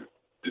distribute.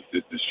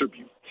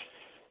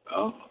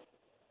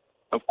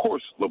 Of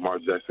course, Lamar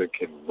Jackson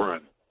can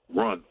run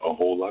a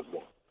whole lot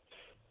more.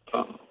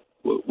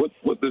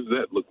 What does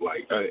that look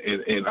like?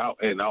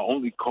 And I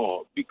only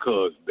call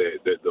because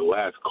the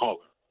last caller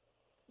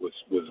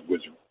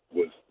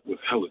was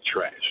hella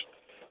trash.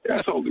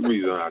 That's the only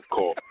reason I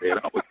called, man.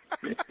 I was,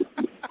 man,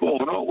 what's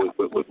going on?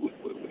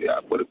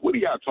 What are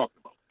y'all talking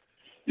about?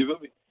 You feel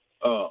me?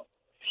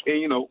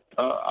 And I'm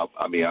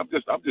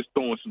just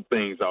throwing some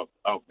things out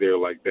there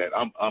like that.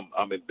 I'm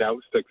in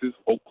Dallas, Texas,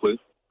 Oak Cliff,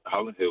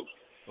 Highland Hills.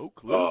 Oak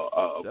Cliff.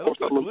 Of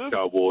course, I love the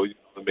Cowboys. You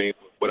know what I mean?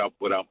 But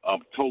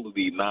I'm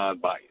totally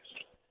non-biased.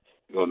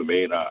 You know what I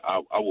mean?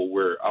 I will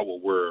wear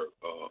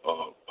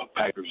a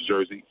Packers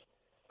jersey.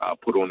 I'll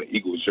put on an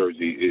Eagles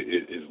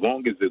jersey as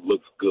long as it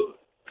looks good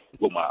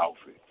with my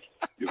outfit.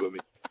 You know what I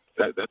mean?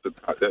 That's the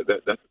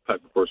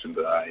type of person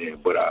that I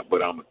am. But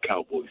I'm a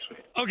Cowboys fan.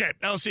 Okay,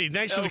 LC,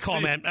 thanks for the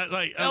call, man.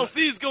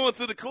 LC's going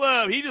to the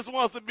club. He just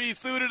wants to be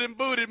suited and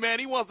booted, man.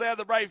 He wants to have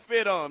the right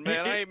fit on,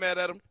 man. I ain't mad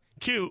at him.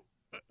 Q,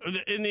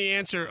 in the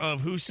answer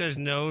of who says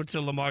no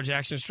to Lamar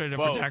Jackson straight up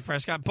for Dak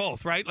Prescott,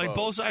 both, right? Like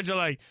both sides are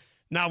like,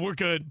 nah, we're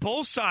good.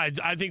 Both sides,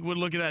 I think, would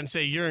look at that and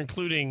say you're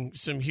including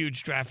some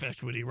huge draft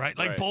equity, right?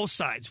 Like both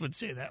sides would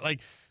say that.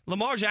 Like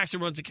Lamar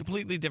Jackson runs a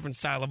completely different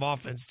style of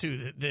offense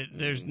too. That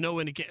there's no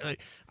indication. Like,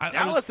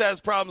 Dallas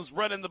has problems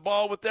running the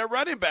ball with their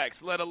running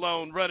backs, let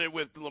alone running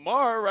with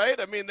Lamar, right?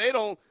 I mean, they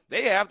don't.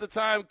 They half the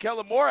time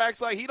Kellen Moore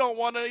acts like he don't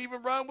want to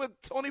even run with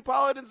Tony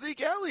Pollard and Zeke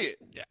Elliott.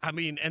 Yeah, I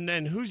mean, and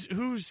then who's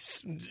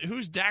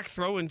Dak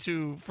throwing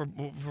to for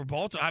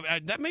Baltimore?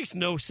 That makes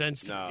no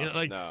sense to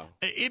me. No.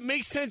 It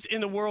makes sense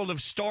in the world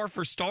of star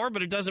for star,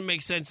 but it doesn't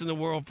make sense in the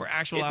world for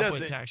actual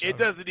output tax. It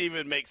doesn't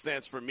even make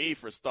sense for me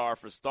for star.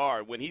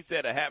 When he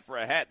said a hat for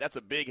a hat, that's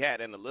a big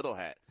hat and a little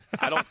hat.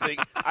 I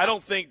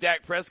don't think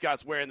Dak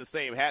Prescott's wearing the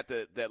same hat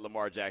that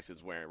Lamar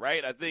Jackson's wearing,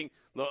 right? I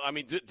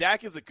mean,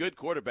 Dak is a good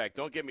quarterback.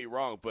 Don't get me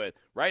wrong, but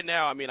right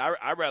now, I mean,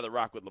 I'd rather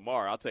rock with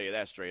Lamar. I'll tell you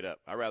that straight up.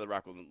 I'd rather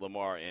rock with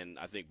Lamar, and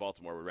I think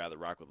Baltimore would rather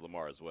rock with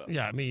Lamar as well.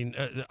 Yeah, I mean,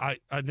 I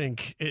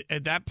think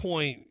at that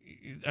point,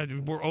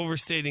 we're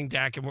overstating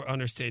Dak and we're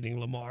understating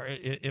Lamar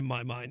in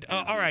my mind.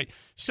 All right,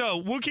 so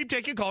we'll keep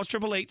taking calls.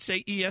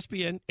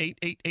 888-SAY-ESPN,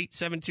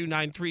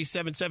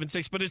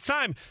 888-729-3776. But it's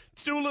time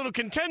to do a little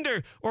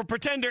contender or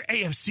pretender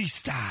AFC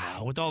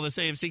style with all this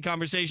AFC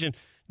conversation.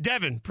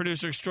 Devin,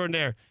 producer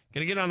extraordinaire,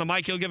 going to get on the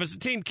mic. He'll give us a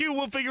team. Q,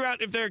 we'll figure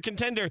out if they're a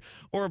contender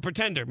or a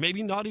pretender.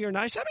 Maybe naughty or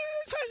nice. I mean,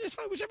 it's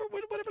fine. Whatever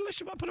list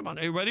you want, put them on.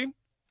 Are you ready?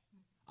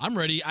 I'm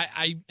ready.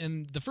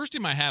 And the first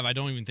team I have, I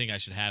don't even think I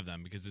should have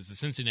them because it's the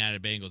Cincinnati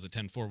Bengals at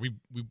 10-4. We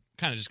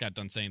kind of just got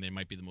done saying they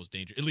might be the most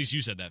dangerous. At least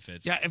you said that,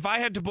 Fitz. Yeah, if I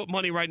had to put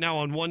money right now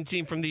on one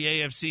team from the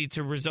AFC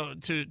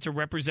to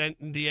represent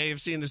the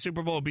AFC in the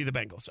Super Bowl, it would be the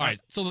Bengals. All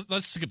right, so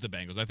let's skip the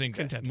Bengals. I think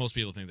most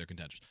people think they're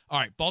contenders. All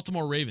right,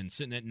 Baltimore Ravens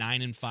sitting at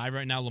 9-5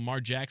 right now. Lamar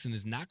Jackson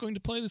is not going to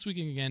play this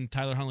weekend again.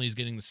 Tyler Huntley is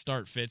getting the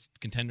start. Fitz,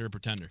 contender or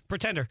pretender?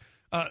 Pretender.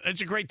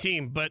 It's a great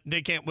team, but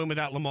they can't win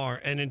without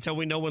Lamar. And until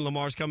we know when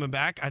Lamar's coming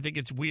back, I think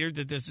it's weird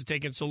that this is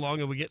taking so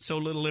long and we get so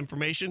little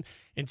information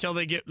until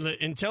they get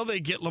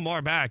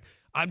Lamar back.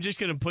 I'm just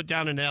going to put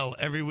down an L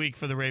every week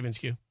for the Ravens,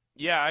 Q.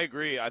 Yeah, I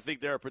agree. I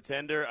think they're a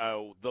pretender.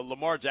 The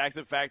Lamar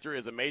Jackson factor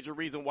is a major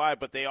reason why,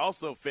 but they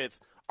also, Fitz,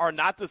 are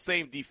not the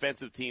same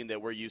defensive team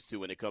that we're used to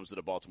when it comes to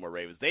the Baltimore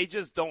Ravens. They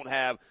just don't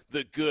have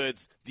the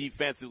goods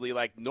defensively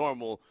like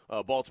normal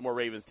Baltimore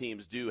Ravens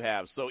teams do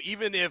have. So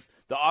even if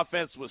the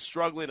offense was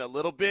struggling a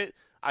little bit,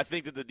 I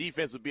think that the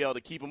defense would be able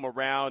to keep them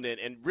around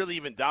and really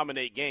even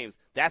dominate games.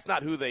 That's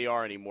not who they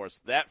are anymore.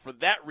 So for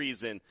that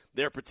reason,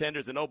 they're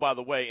pretenders. And, oh, by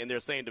the way, in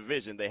their same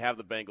division, they have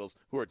the Bengals,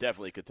 who are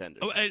definitely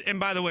contenders. Oh, and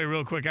by the way,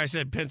 real quick, I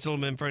said pencil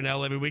them in for an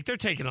L every week. They're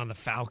taking on the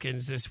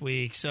Falcons this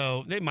week,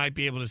 so they might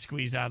be able to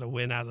squeeze out a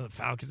win out of the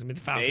Falcons. I mean,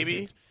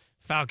 the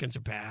Falcons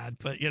are bad,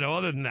 but,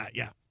 other than that,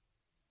 yeah.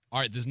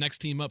 All right, this next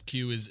team up,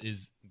 Q,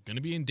 is going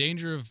to be in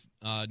danger of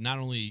not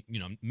only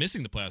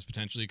missing the playoffs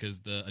potentially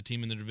because a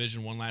team in the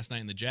division won last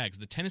night in the Jags.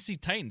 The Tennessee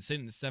Titans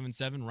sitting at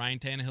 7-7. Ryan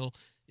Tannehill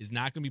is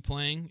not going to be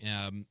playing.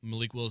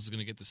 Malik Willis is going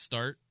to get the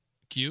start.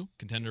 Q,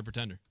 contender or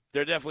pretender?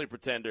 They're definitely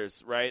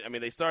pretenders, right? I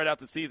mean, they started out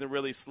the season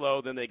really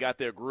slow, then they got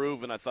their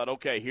groove, and I thought,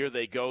 okay, here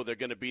they go. They're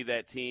going to be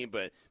that team,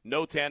 but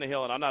no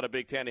Tannehill, and I'm not a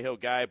big Tannehill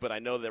guy, but I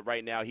know that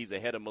right now he's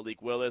ahead of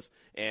Malik Willis,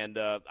 and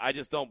I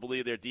just don't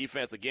believe their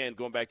defense, again,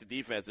 going back to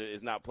defense,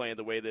 is not playing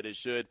the way that it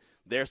should.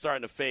 They're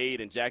starting to fade,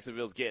 and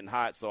Jacksonville's getting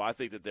hot, so I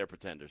think that they're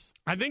pretenders.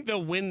 I think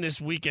they'll win this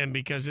weekend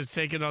because it's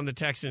taken on the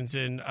Texans,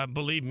 and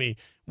believe me,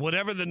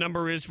 whatever the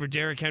number is for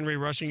Derrick Henry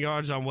rushing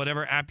yards on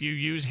whatever app you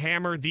use,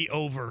 hammer the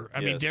over. I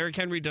mean, Derrick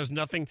Henry does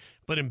nothing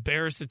but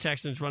embarrass the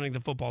Texans running the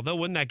football. They'll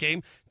win that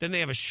game. Then they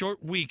have a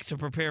short week to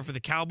prepare for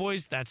the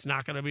Cowboys. That's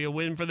not going to be a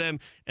win for them.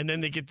 And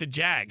then they get the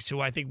Jags, who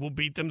I think will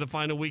beat them the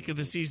final week of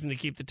the season to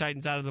keep the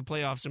Titans out of the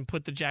playoffs and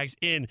put the Jags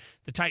in.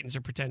 The Titans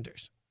are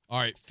pretenders. All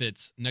right,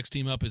 Fitz. Next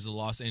team up is the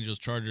Los Angeles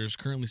Chargers,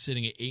 currently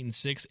sitting at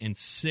 8-6 and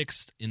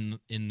 6th in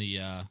the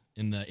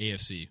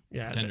AFC.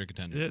 Yeah,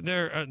 contender.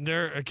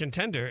 They're a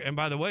contender. And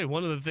by the way,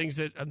 one of the things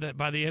that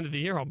by the end of the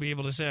year I'll be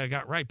able to say I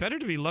got right. Better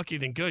to be lucky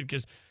than good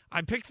because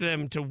I picked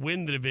them to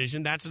win the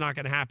division. That's not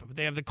going to happen. But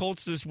they have the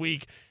Colts this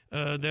week.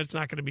 That's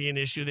not going to be an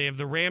issue. They have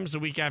the Rams the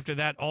week after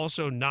that,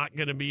 also not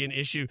going to be an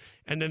issue.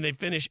 And then they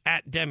finish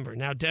at Denver.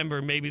 Now,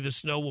 Denver, maybe the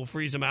snow will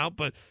freeze them out,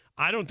 but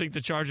I don't think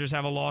the Chargers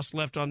have a loss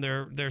left on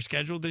their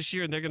schedule this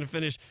year, and they're going to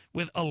finish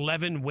with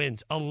 11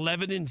 wins,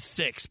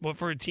 11-6. But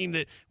for a team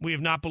that we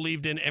have not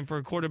believed in, and for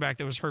a quarterback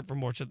that was hurt for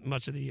much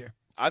of the year.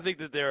 I think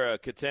that they're a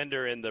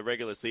contender in the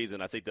regular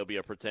season. I think they'll be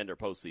a pretender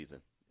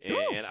postseason.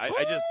 And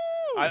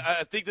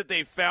I think that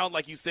they found,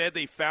 like you said,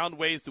 they found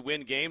ways to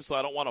win games, so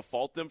I don't want to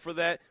fault them for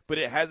that. But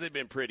it hasn't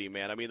been pretty,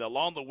 man. I mean,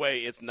 along the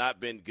way, it's not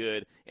been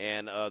good.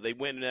 And they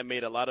went and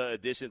made a lot of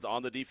additions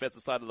on the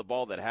defensive side of the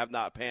ball that have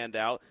not panned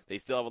out. They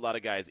still have a lot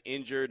of guys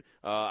injured.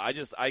 I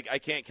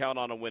can't count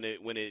on them when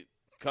it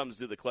comes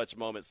to the clutch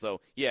moment.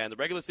 So, yeah, in the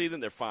regular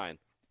season, they're fine.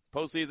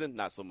 Postseason,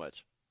 not so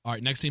much. All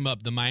right, next team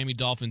up, the Miami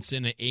Dolphins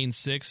sitting at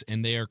 8-6,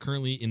 and they are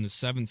currently in the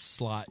 7th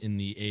slot in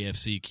the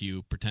AFC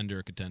queue. Pretender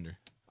or contender?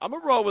 I'm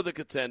going to roll with a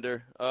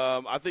contender.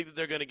 I think that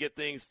they're going to get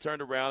things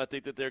turned around. I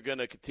think that they're going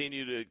to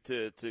continue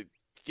to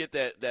get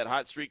that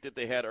hot streak that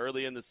they had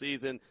early in the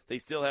season. They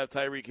still have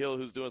Tyreek Hill,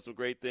 who's doing some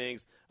great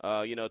things.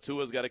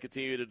 Tua's got to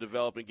continue to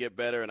develop and get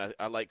better, and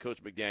I like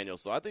Coach McDaniel.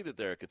 So I think that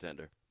they're a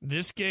contender.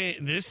 This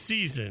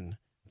season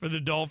for the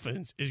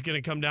Dolphins is going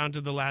to come down to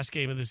the last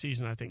game of the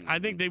season, I think. I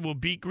think they will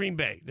beat Green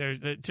Bay.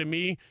 To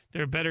me,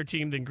 they're a better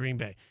team than Green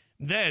Bay.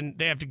 Then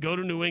they have to go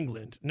to New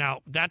England. Now,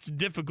 that's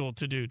difficult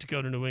to do, to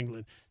go to New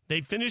England. They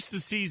finished the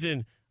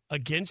season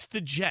against the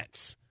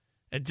Jets.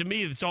 And to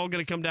me, it's all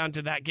going to come down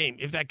to that game.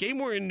 If that game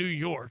were in New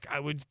York, I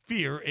would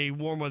fear a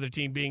warm weather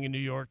team being in New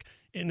York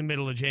in the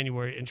middle of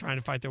January and trying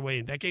to fight their way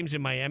in. That game's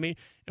in Miami,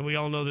 and we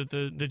all know that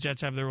the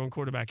Jets have their own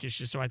quarterback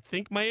issues. So I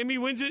think Miami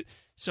wins it.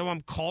 So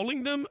I'm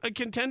calling them a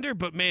contender.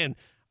 But, man,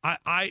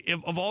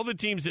 of all the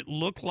teams that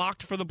look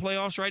locked for the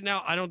playoffs right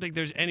now, I don't think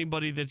there's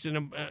anybody that's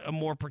in a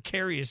more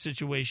precarious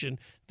situation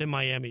than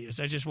Miami is.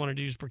 I just wanted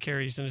to use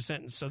precarious in a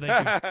sentence. So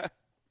thank you.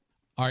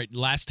 All right,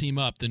 last team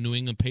up, the New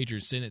England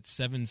Patriots, sitting at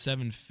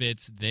 7-7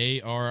 Fitz.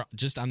 They are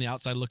just on the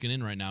outside looking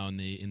in right now in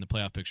the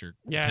playoff picture.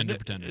 Yeah,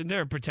 pretender.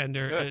 They're a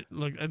pretender.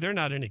 Look, they're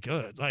not any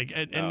good.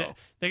 And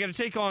they got to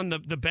take on the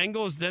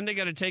Bengals. Then they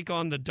got to take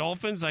on the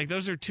Dolphins. Like,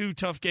 those are two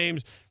tough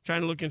games.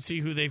 Trying to look and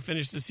see who they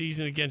finish the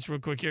season against real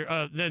quick here.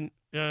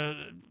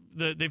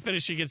 They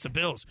finish against the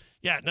Bills.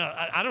 Yeah, no,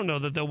 I don't know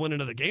that they'll win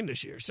another game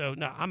this year. So,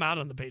 no, I'm out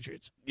on the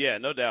Patriots. Yeah,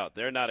 no doubt.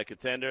 They're not a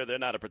contender. They're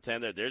not a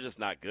pretender. They're just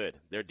not good.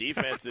 Their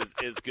defense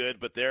is good,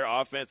 but their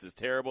offense is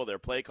terrible. Their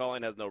play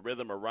calling has no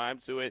rhythm or rhyme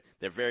to it.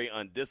 They're very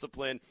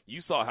undisciplined.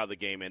 You saw how the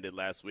game ended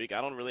last week.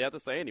 I don't really have to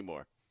say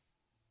anymore.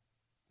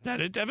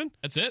 That it, Devin?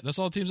 That's it. That's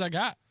all the teams I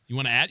got. You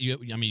want to add? You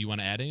want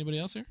to add anybody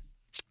else here?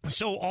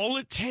 So all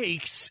it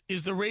takes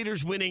is the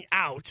Raiders winning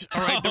out.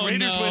 All right, the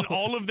Raiders win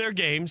all of their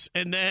games,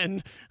 and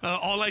then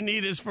all I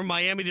need is for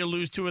Miami to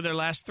lose 2 of their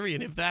last 3.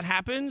 And if that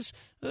happens,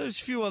 there's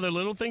a few other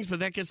little things, but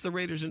that gets the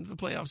Raiders into the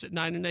playoffs at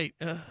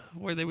 9-8,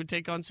 where they would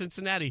take on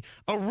Cincinnati.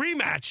 A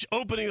rematch,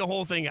 opening the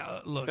whole thing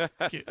out. Look,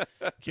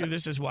 Q,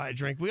 this is why I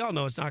drink. We all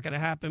know it's not going to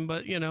happen,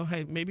 but,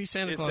 hey, maybe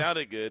Santa Claus. It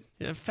sounded good.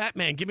 Fat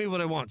man, give me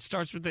what I want.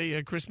 Starts with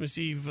a Christmas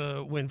Eve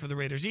win for the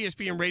Raiders.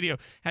 ESPN Radio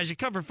has you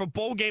covered for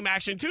bowl game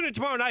action. Tune in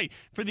tomorrow night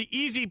for the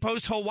Easy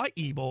Post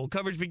Hawaii Bowl.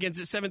 Coverage begins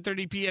at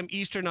 7:30 p.m.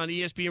 Eastern on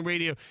ESPN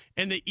Radio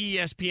and the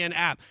ESPN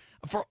app.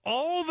 For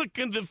all the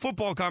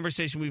football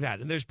conversation we've had,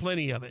 and there's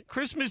plenty of it,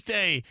 Christmas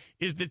Day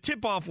is the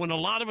tip-off when a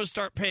lot of us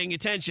start paying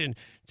attention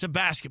to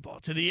basketball,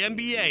 to the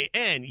NBA.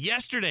 And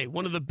yesterday,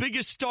 one of the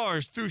biggest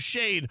stars threw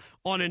shade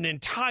on an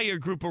entire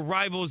group of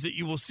rivals that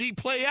you will see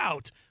play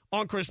out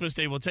on Christmas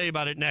Day. We'll tell you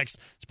about it next.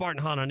 It's Bart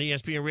and Hahn on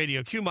ESPN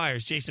Radio. Q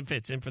Myers, Jason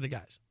Fitz in for the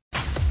guys.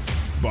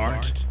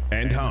 Bart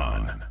and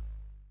Hahn.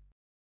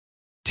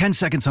 10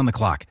 seconds on the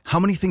clock. How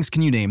many things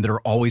can you name that are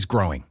always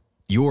growing?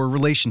 Your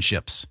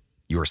relationships,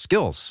 your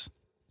skills,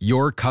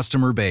 your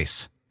customer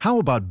base. How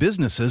about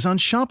businesses on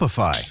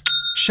Shopify?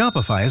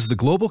 Shopify is the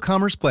global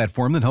commerce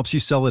platform that helps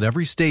you sell at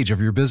every stage of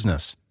your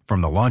business.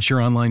 From the launch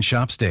your online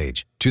shop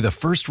stage, to the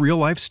first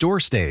real-life store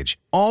stage,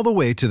 all the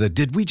way to the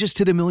did we just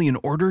hit a million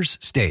orders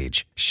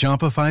stage.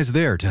 Shopify's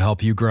there to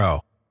help you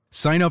grow.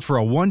 Sign up for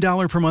a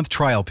 $1 per month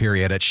trial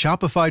period at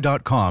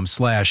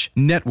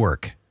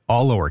shopify.com/network,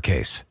 all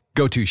lowercase.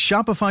 Go to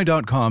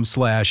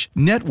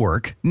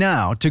shopify.com/network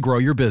now to grow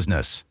your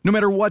business, no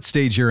matter what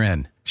stage you're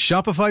in.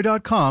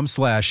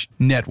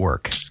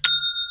 Shopify.com/network.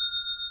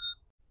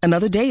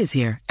 Another day is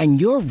here,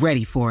 and you're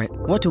ready for it.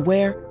 What to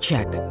wear?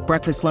 Check.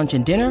 Breakfast, lunch,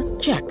 and dinner?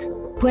 Check.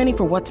 Planning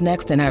for what's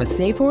next and how to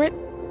save for it?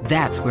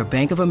 That's where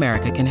Bank of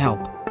America can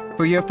help.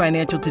 For your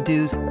financial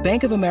to-dos,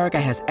 Bank of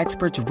America has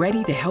experts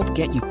ready to help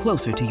get you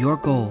closer to your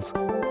goals.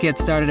 Get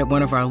started at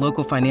one of our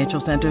local financial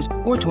centers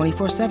or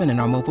 24/7 in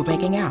our mobile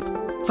banking app.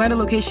 Find a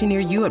location near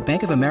you at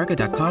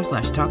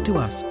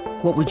bankofamerica.com/talktous.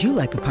 What would you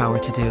like the power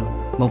to do?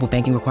 Mobile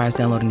banking requires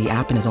downloading the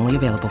app and is only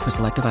available for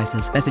select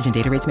devices. Message and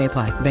data rates may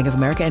apply. Bank of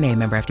America NA,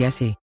 member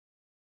FDIC.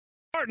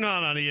 Starting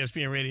on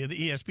ESPN Radio,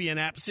 the ESPN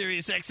app,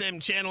 Sirius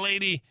XM Channel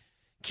 80.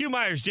 Q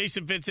Myers,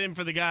 Jason Fitz in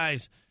for the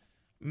guys.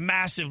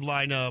 massive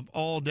lineup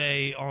all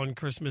day on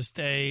Christmas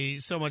Day.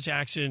 So much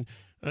action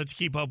to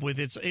keep up with.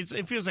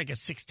 It feels like a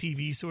 6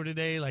 TV sort of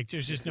day. Like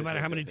there's just no matter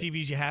how many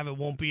TVs you have, it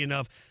won't be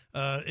enough.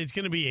 It's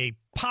going to be a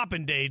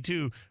poppin' day,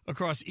 too,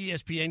 across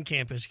ESPN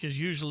campus because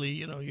usually,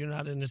 you're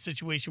not in a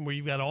situation where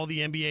you've got all the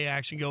NBA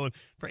action going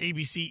for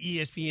ABC,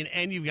 ESPN,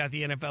 and you've got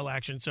the NFL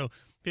action. So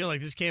I feel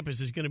like this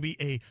campus is going to be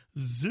a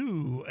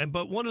zoo.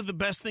 But one of the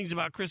best things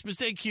about Christmas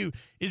Day, Q,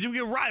 is that we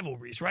get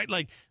rivalries, right?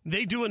 Like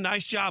they do a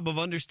nice job of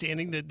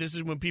understanding that this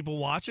is when people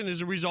watch, and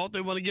as a result,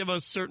 they want to give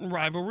us certain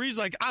rivalries.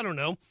 Like, I don't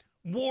know,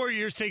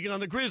 Warriors taking on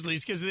the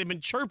Grizzlies because they've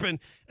been chirping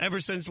ever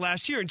since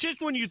last year. And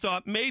just when you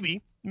thought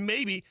maybe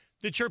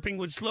the chirping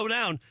would slow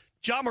down,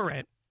 Ja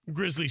Morant,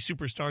 Grizzlies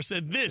superstar,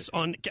 said this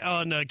on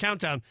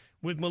Countdown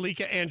with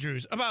Malika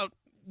Andrews about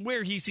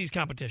where he sees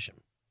competition.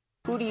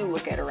 Who do you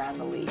look at around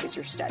the league as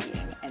you're studying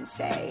and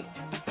say,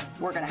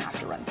 we're going to have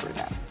to run through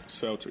them?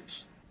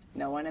 Celtics.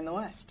 No one in the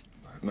West?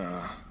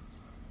 Nah,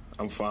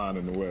 I'm fine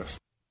in the West.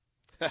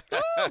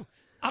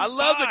 I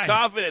love the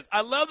confidence.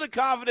 I love the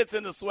confidence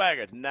in the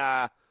swagger.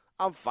 Nah,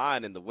 I'm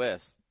fine in the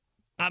West.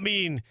 I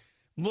mean,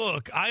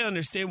 look, I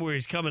understand where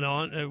he's coming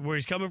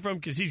from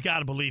because he's got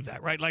to believe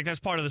that, right? Like that's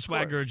part of the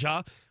swagger of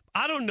Ja.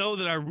 I don't know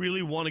that I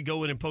really want to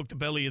go in and poke the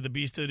belly of the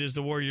beast that is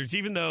the Warriors,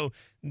 even though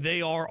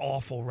they are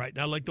awful right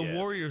now. Like the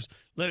Warriors,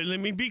 let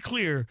me be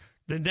clear.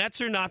 The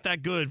Nets are not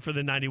that good for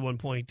the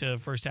 91-point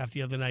first half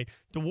the other night.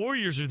 The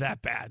Warriors are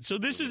that bad. So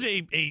this is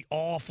a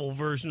awful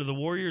version of the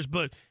Warriors.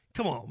 But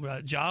come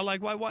on, Ja,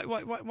 like why are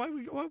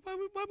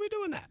we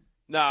doing that?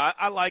 No,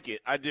 I like it.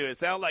 I do. It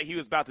sounded like he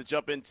was about to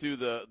jump into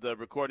the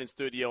recording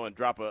studio and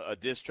drop a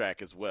diss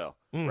track as well,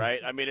 right?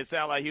 I mean, it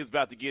sounded like he was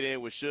about to get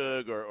in with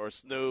Suge or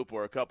Snoop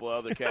or a couple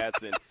of other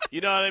cats, and you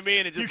know what I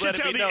mean? It just you let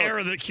can it tell be the known.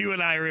 era that Q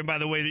and I are in, by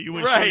the way, that you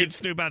went Right. Suge and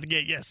Snoop out the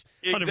gate. Yes,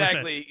 100%.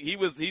 Exactly.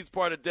 He's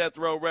part of Death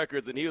Row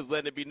Records, and he was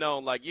letting it be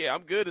known, like, yeah,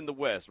 I'm good in the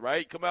West,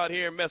 right? Come out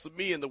here and mess with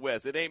me in the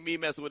West. It ain't me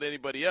messing with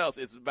anybody else.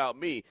 It's about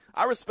me.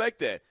 I respect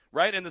that,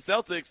 right? And the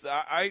Celtics,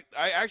 I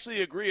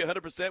actually agree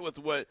 100% with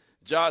what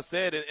Ja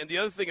said. And the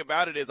other thing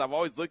about it is I've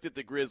always looked at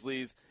the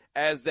Grizzlies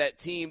as that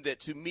team that,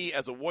 to me,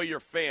 as a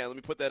Warrior fan, let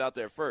me put that out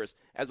there first.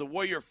 As a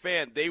Warrior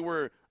fan, they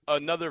were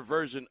another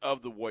version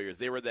of the Warriors.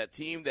 They were that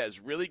team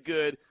that's really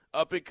good,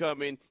 up and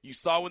coming. You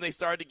saw when they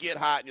started to get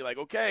hot, and you're like,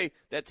 okay,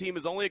 that team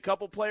is only a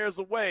couple players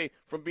away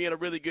from being a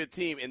really good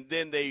team, and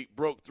then they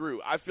broke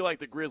through. I feel like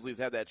the Grizzlies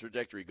have that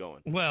trajectory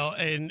going. Well,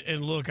 and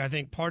look, I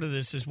think part of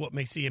this is what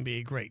makes the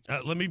NBA great.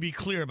 Let me be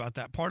clear about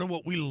that. Part of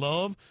what we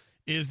love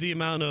is the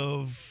amount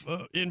of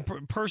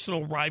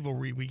personal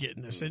rivalry we get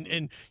in this.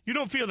 And you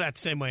don't feel that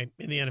the same way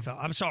in the NFL.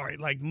 I'm sorry.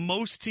 Like,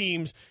 most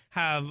teams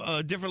have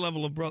a different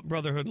level of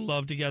brotherhood and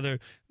love together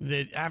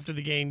that after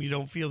the game you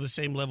don't feel the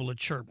same level of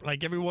chirp.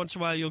 Like, every once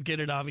in a while you'll get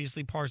it.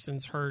 Obviously,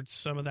 Parsons hurts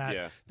some of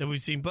that that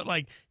we've seen. But,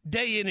 like,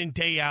 day in and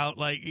day out,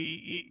 like,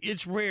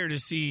 it's rare to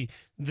see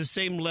the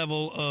same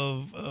level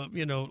of,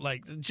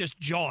 like, just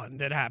jawing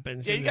that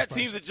happens. Yeah, you got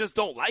teams that just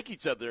don't like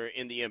each other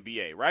in the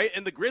NBA, right?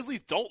 And the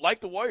Grizzlies don't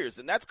like the Warriors,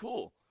 and that's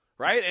cool,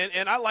 right?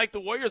 And I like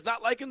the Warriors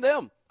not liking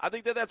them. I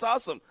think that's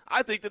awesome.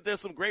 I think that there's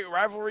some great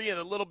rivalry and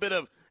a little bit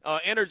of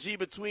energy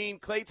between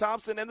Klay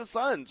Thompson and the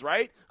Suns,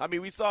 right? I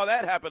mean, we saw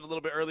that happen a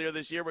little bit earlier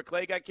this year where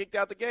Klay got kicked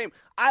out the game.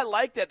 I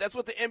like that. That's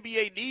what the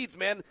NBA needs,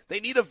 man. They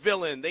need a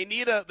villain. They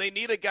need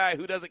a guy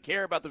who doesn't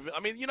care about the. I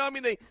mean,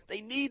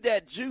 they need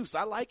that juice.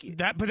 I like it.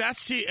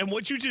 And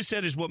what you just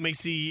said is what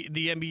makes the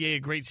NBA a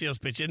great sales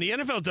pitch. And the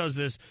NFL does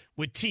this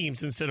with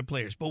teams instead of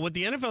players. But what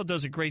the NFL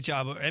does a great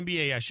job of,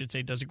 NBA I should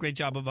say, does a great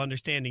job of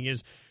understanding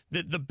is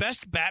that the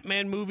best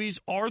Batman movies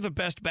are the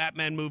best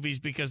Batman movies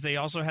because they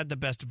also had the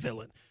best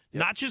villain.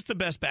 Not just the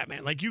best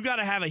Batman. Like, you got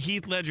to have a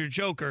Heath Ledger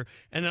Joker,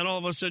 and then all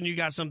of a sudden you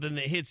got something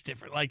that hits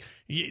different. Like,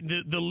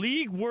 the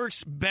league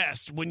works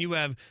best when you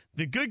have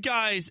the good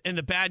guys and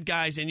the bad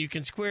guys, and you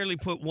can squarely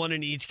put one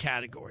in each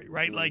category,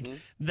 right? Like,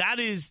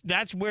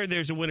 that's where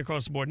there's a win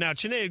across the board. Now,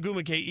 Chiney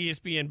Ogwumike,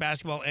 ESPN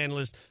basketball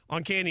analyst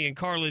on Candy and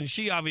Carlin,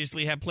 she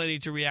obviously had plenty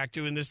to react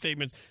to in this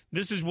statement.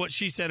 This is what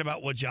she said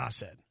about what Ja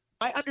said.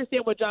 I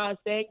understand what Ja is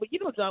saying, but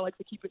Ja likes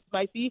to keep it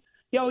spicy.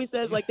 He always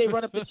says, like, they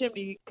run up the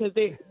chimney because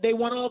they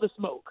want all the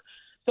smoke.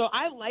 So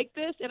I like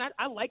this, and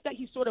I like that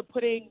he's sort of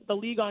putting the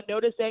league on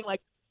notice, saying, like,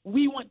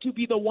 we want to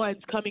be the ones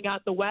coming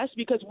out the West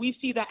because we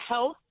see that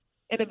health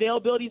and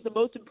availability is the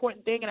most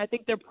important thing, and I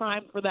think they're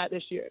primed for that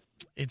this year.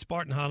 It's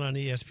Bart and Hahn on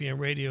ESPN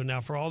Radio now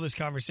for all this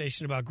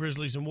conversation about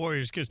Grizzlies and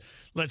Warriors because,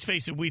 let's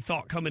face it, we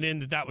thought coming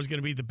in that was going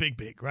to be the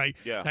big, right?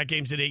 Yeah. That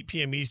game's at 8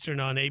 p.m.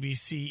 Eastern on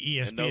ABC,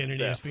 ESPN, and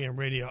ESPN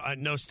Radio.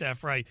 No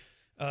Steph, right?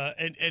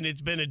 And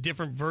it's been a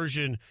different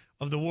version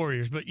of the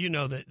Warriors, but you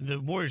know that the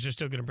Warriors are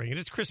still going to bring it.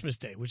 It's Christmas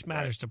Day, which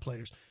matters to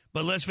players.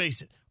 But let's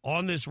face it,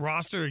 on this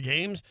roster of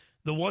games,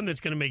 the one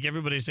that's going to make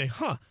everybody say,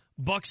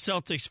 Bucks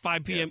Celtics,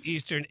 5 p.m.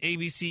 Eastern,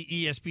 ABC,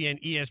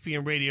 ESPN,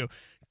 ESPN Radio.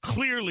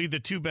 Clearly the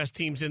two best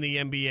teams in the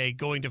NBA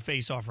going to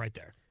face off right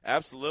there.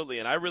 Absolutely,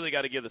 and I really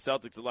got to give the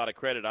Celtics a lot of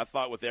credit. I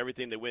thought with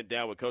everything that went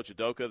down with Coach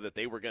Udoka that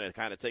they were going to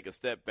kind of take a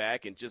step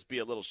back and just be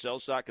a little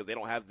shell-shocked because they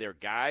don't have their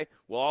guy.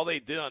 Well, all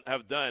they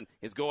have done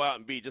is go out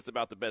and be just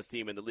about the best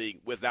team in the league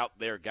without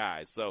their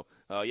guys. So,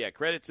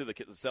 credit to the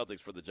Celtics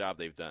for the job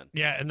they've done.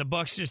 Yeah, and the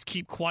Bucks just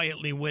keep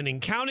quietly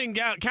winning. Counting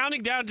down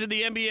to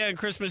the NBA on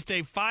Christmas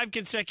Day, 5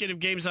 consecutive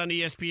games on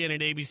ESPN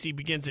and ABC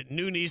begins at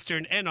noon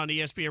Eastern and on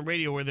ESPN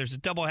Radio where there's a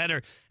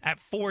doubleheader at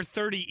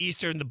 4:30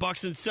 Eastern. The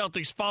Bucks and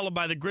Celtics followed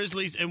by the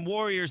Grizzlies and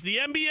Warriors. The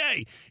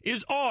NBA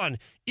is on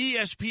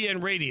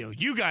ESPN Radio.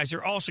 You guys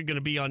are also going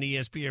to be on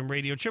ESPN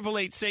Radio.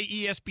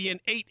 888-SAY-ESPN,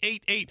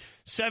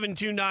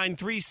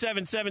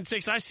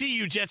 888-729-3776. I see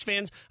you, Jets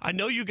fans. I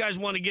know you guys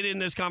want to get in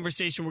this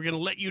conversation. We're going to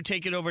let you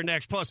take it over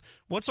next. Plus,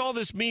 what's all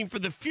this mean for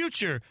the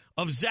future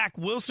of Zach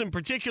Wilson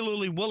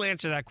particularly? We'll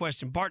answer that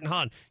question. Bart and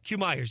Hahn, Q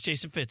Myers,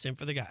 Jason Fitz in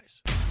for the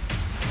guys.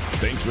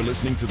 Thanks for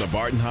listening to the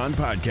Bart and Hahn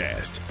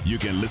Podcast. You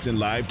can listen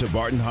live to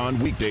Bart and Hahn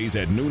weekdays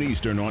at noon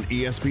Eastern on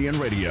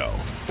ESPN Radio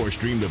or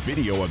stream the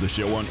video of the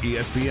show on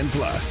ESPN+.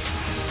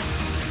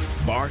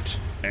 Bart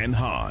and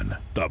Hahn,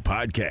 the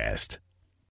podcast.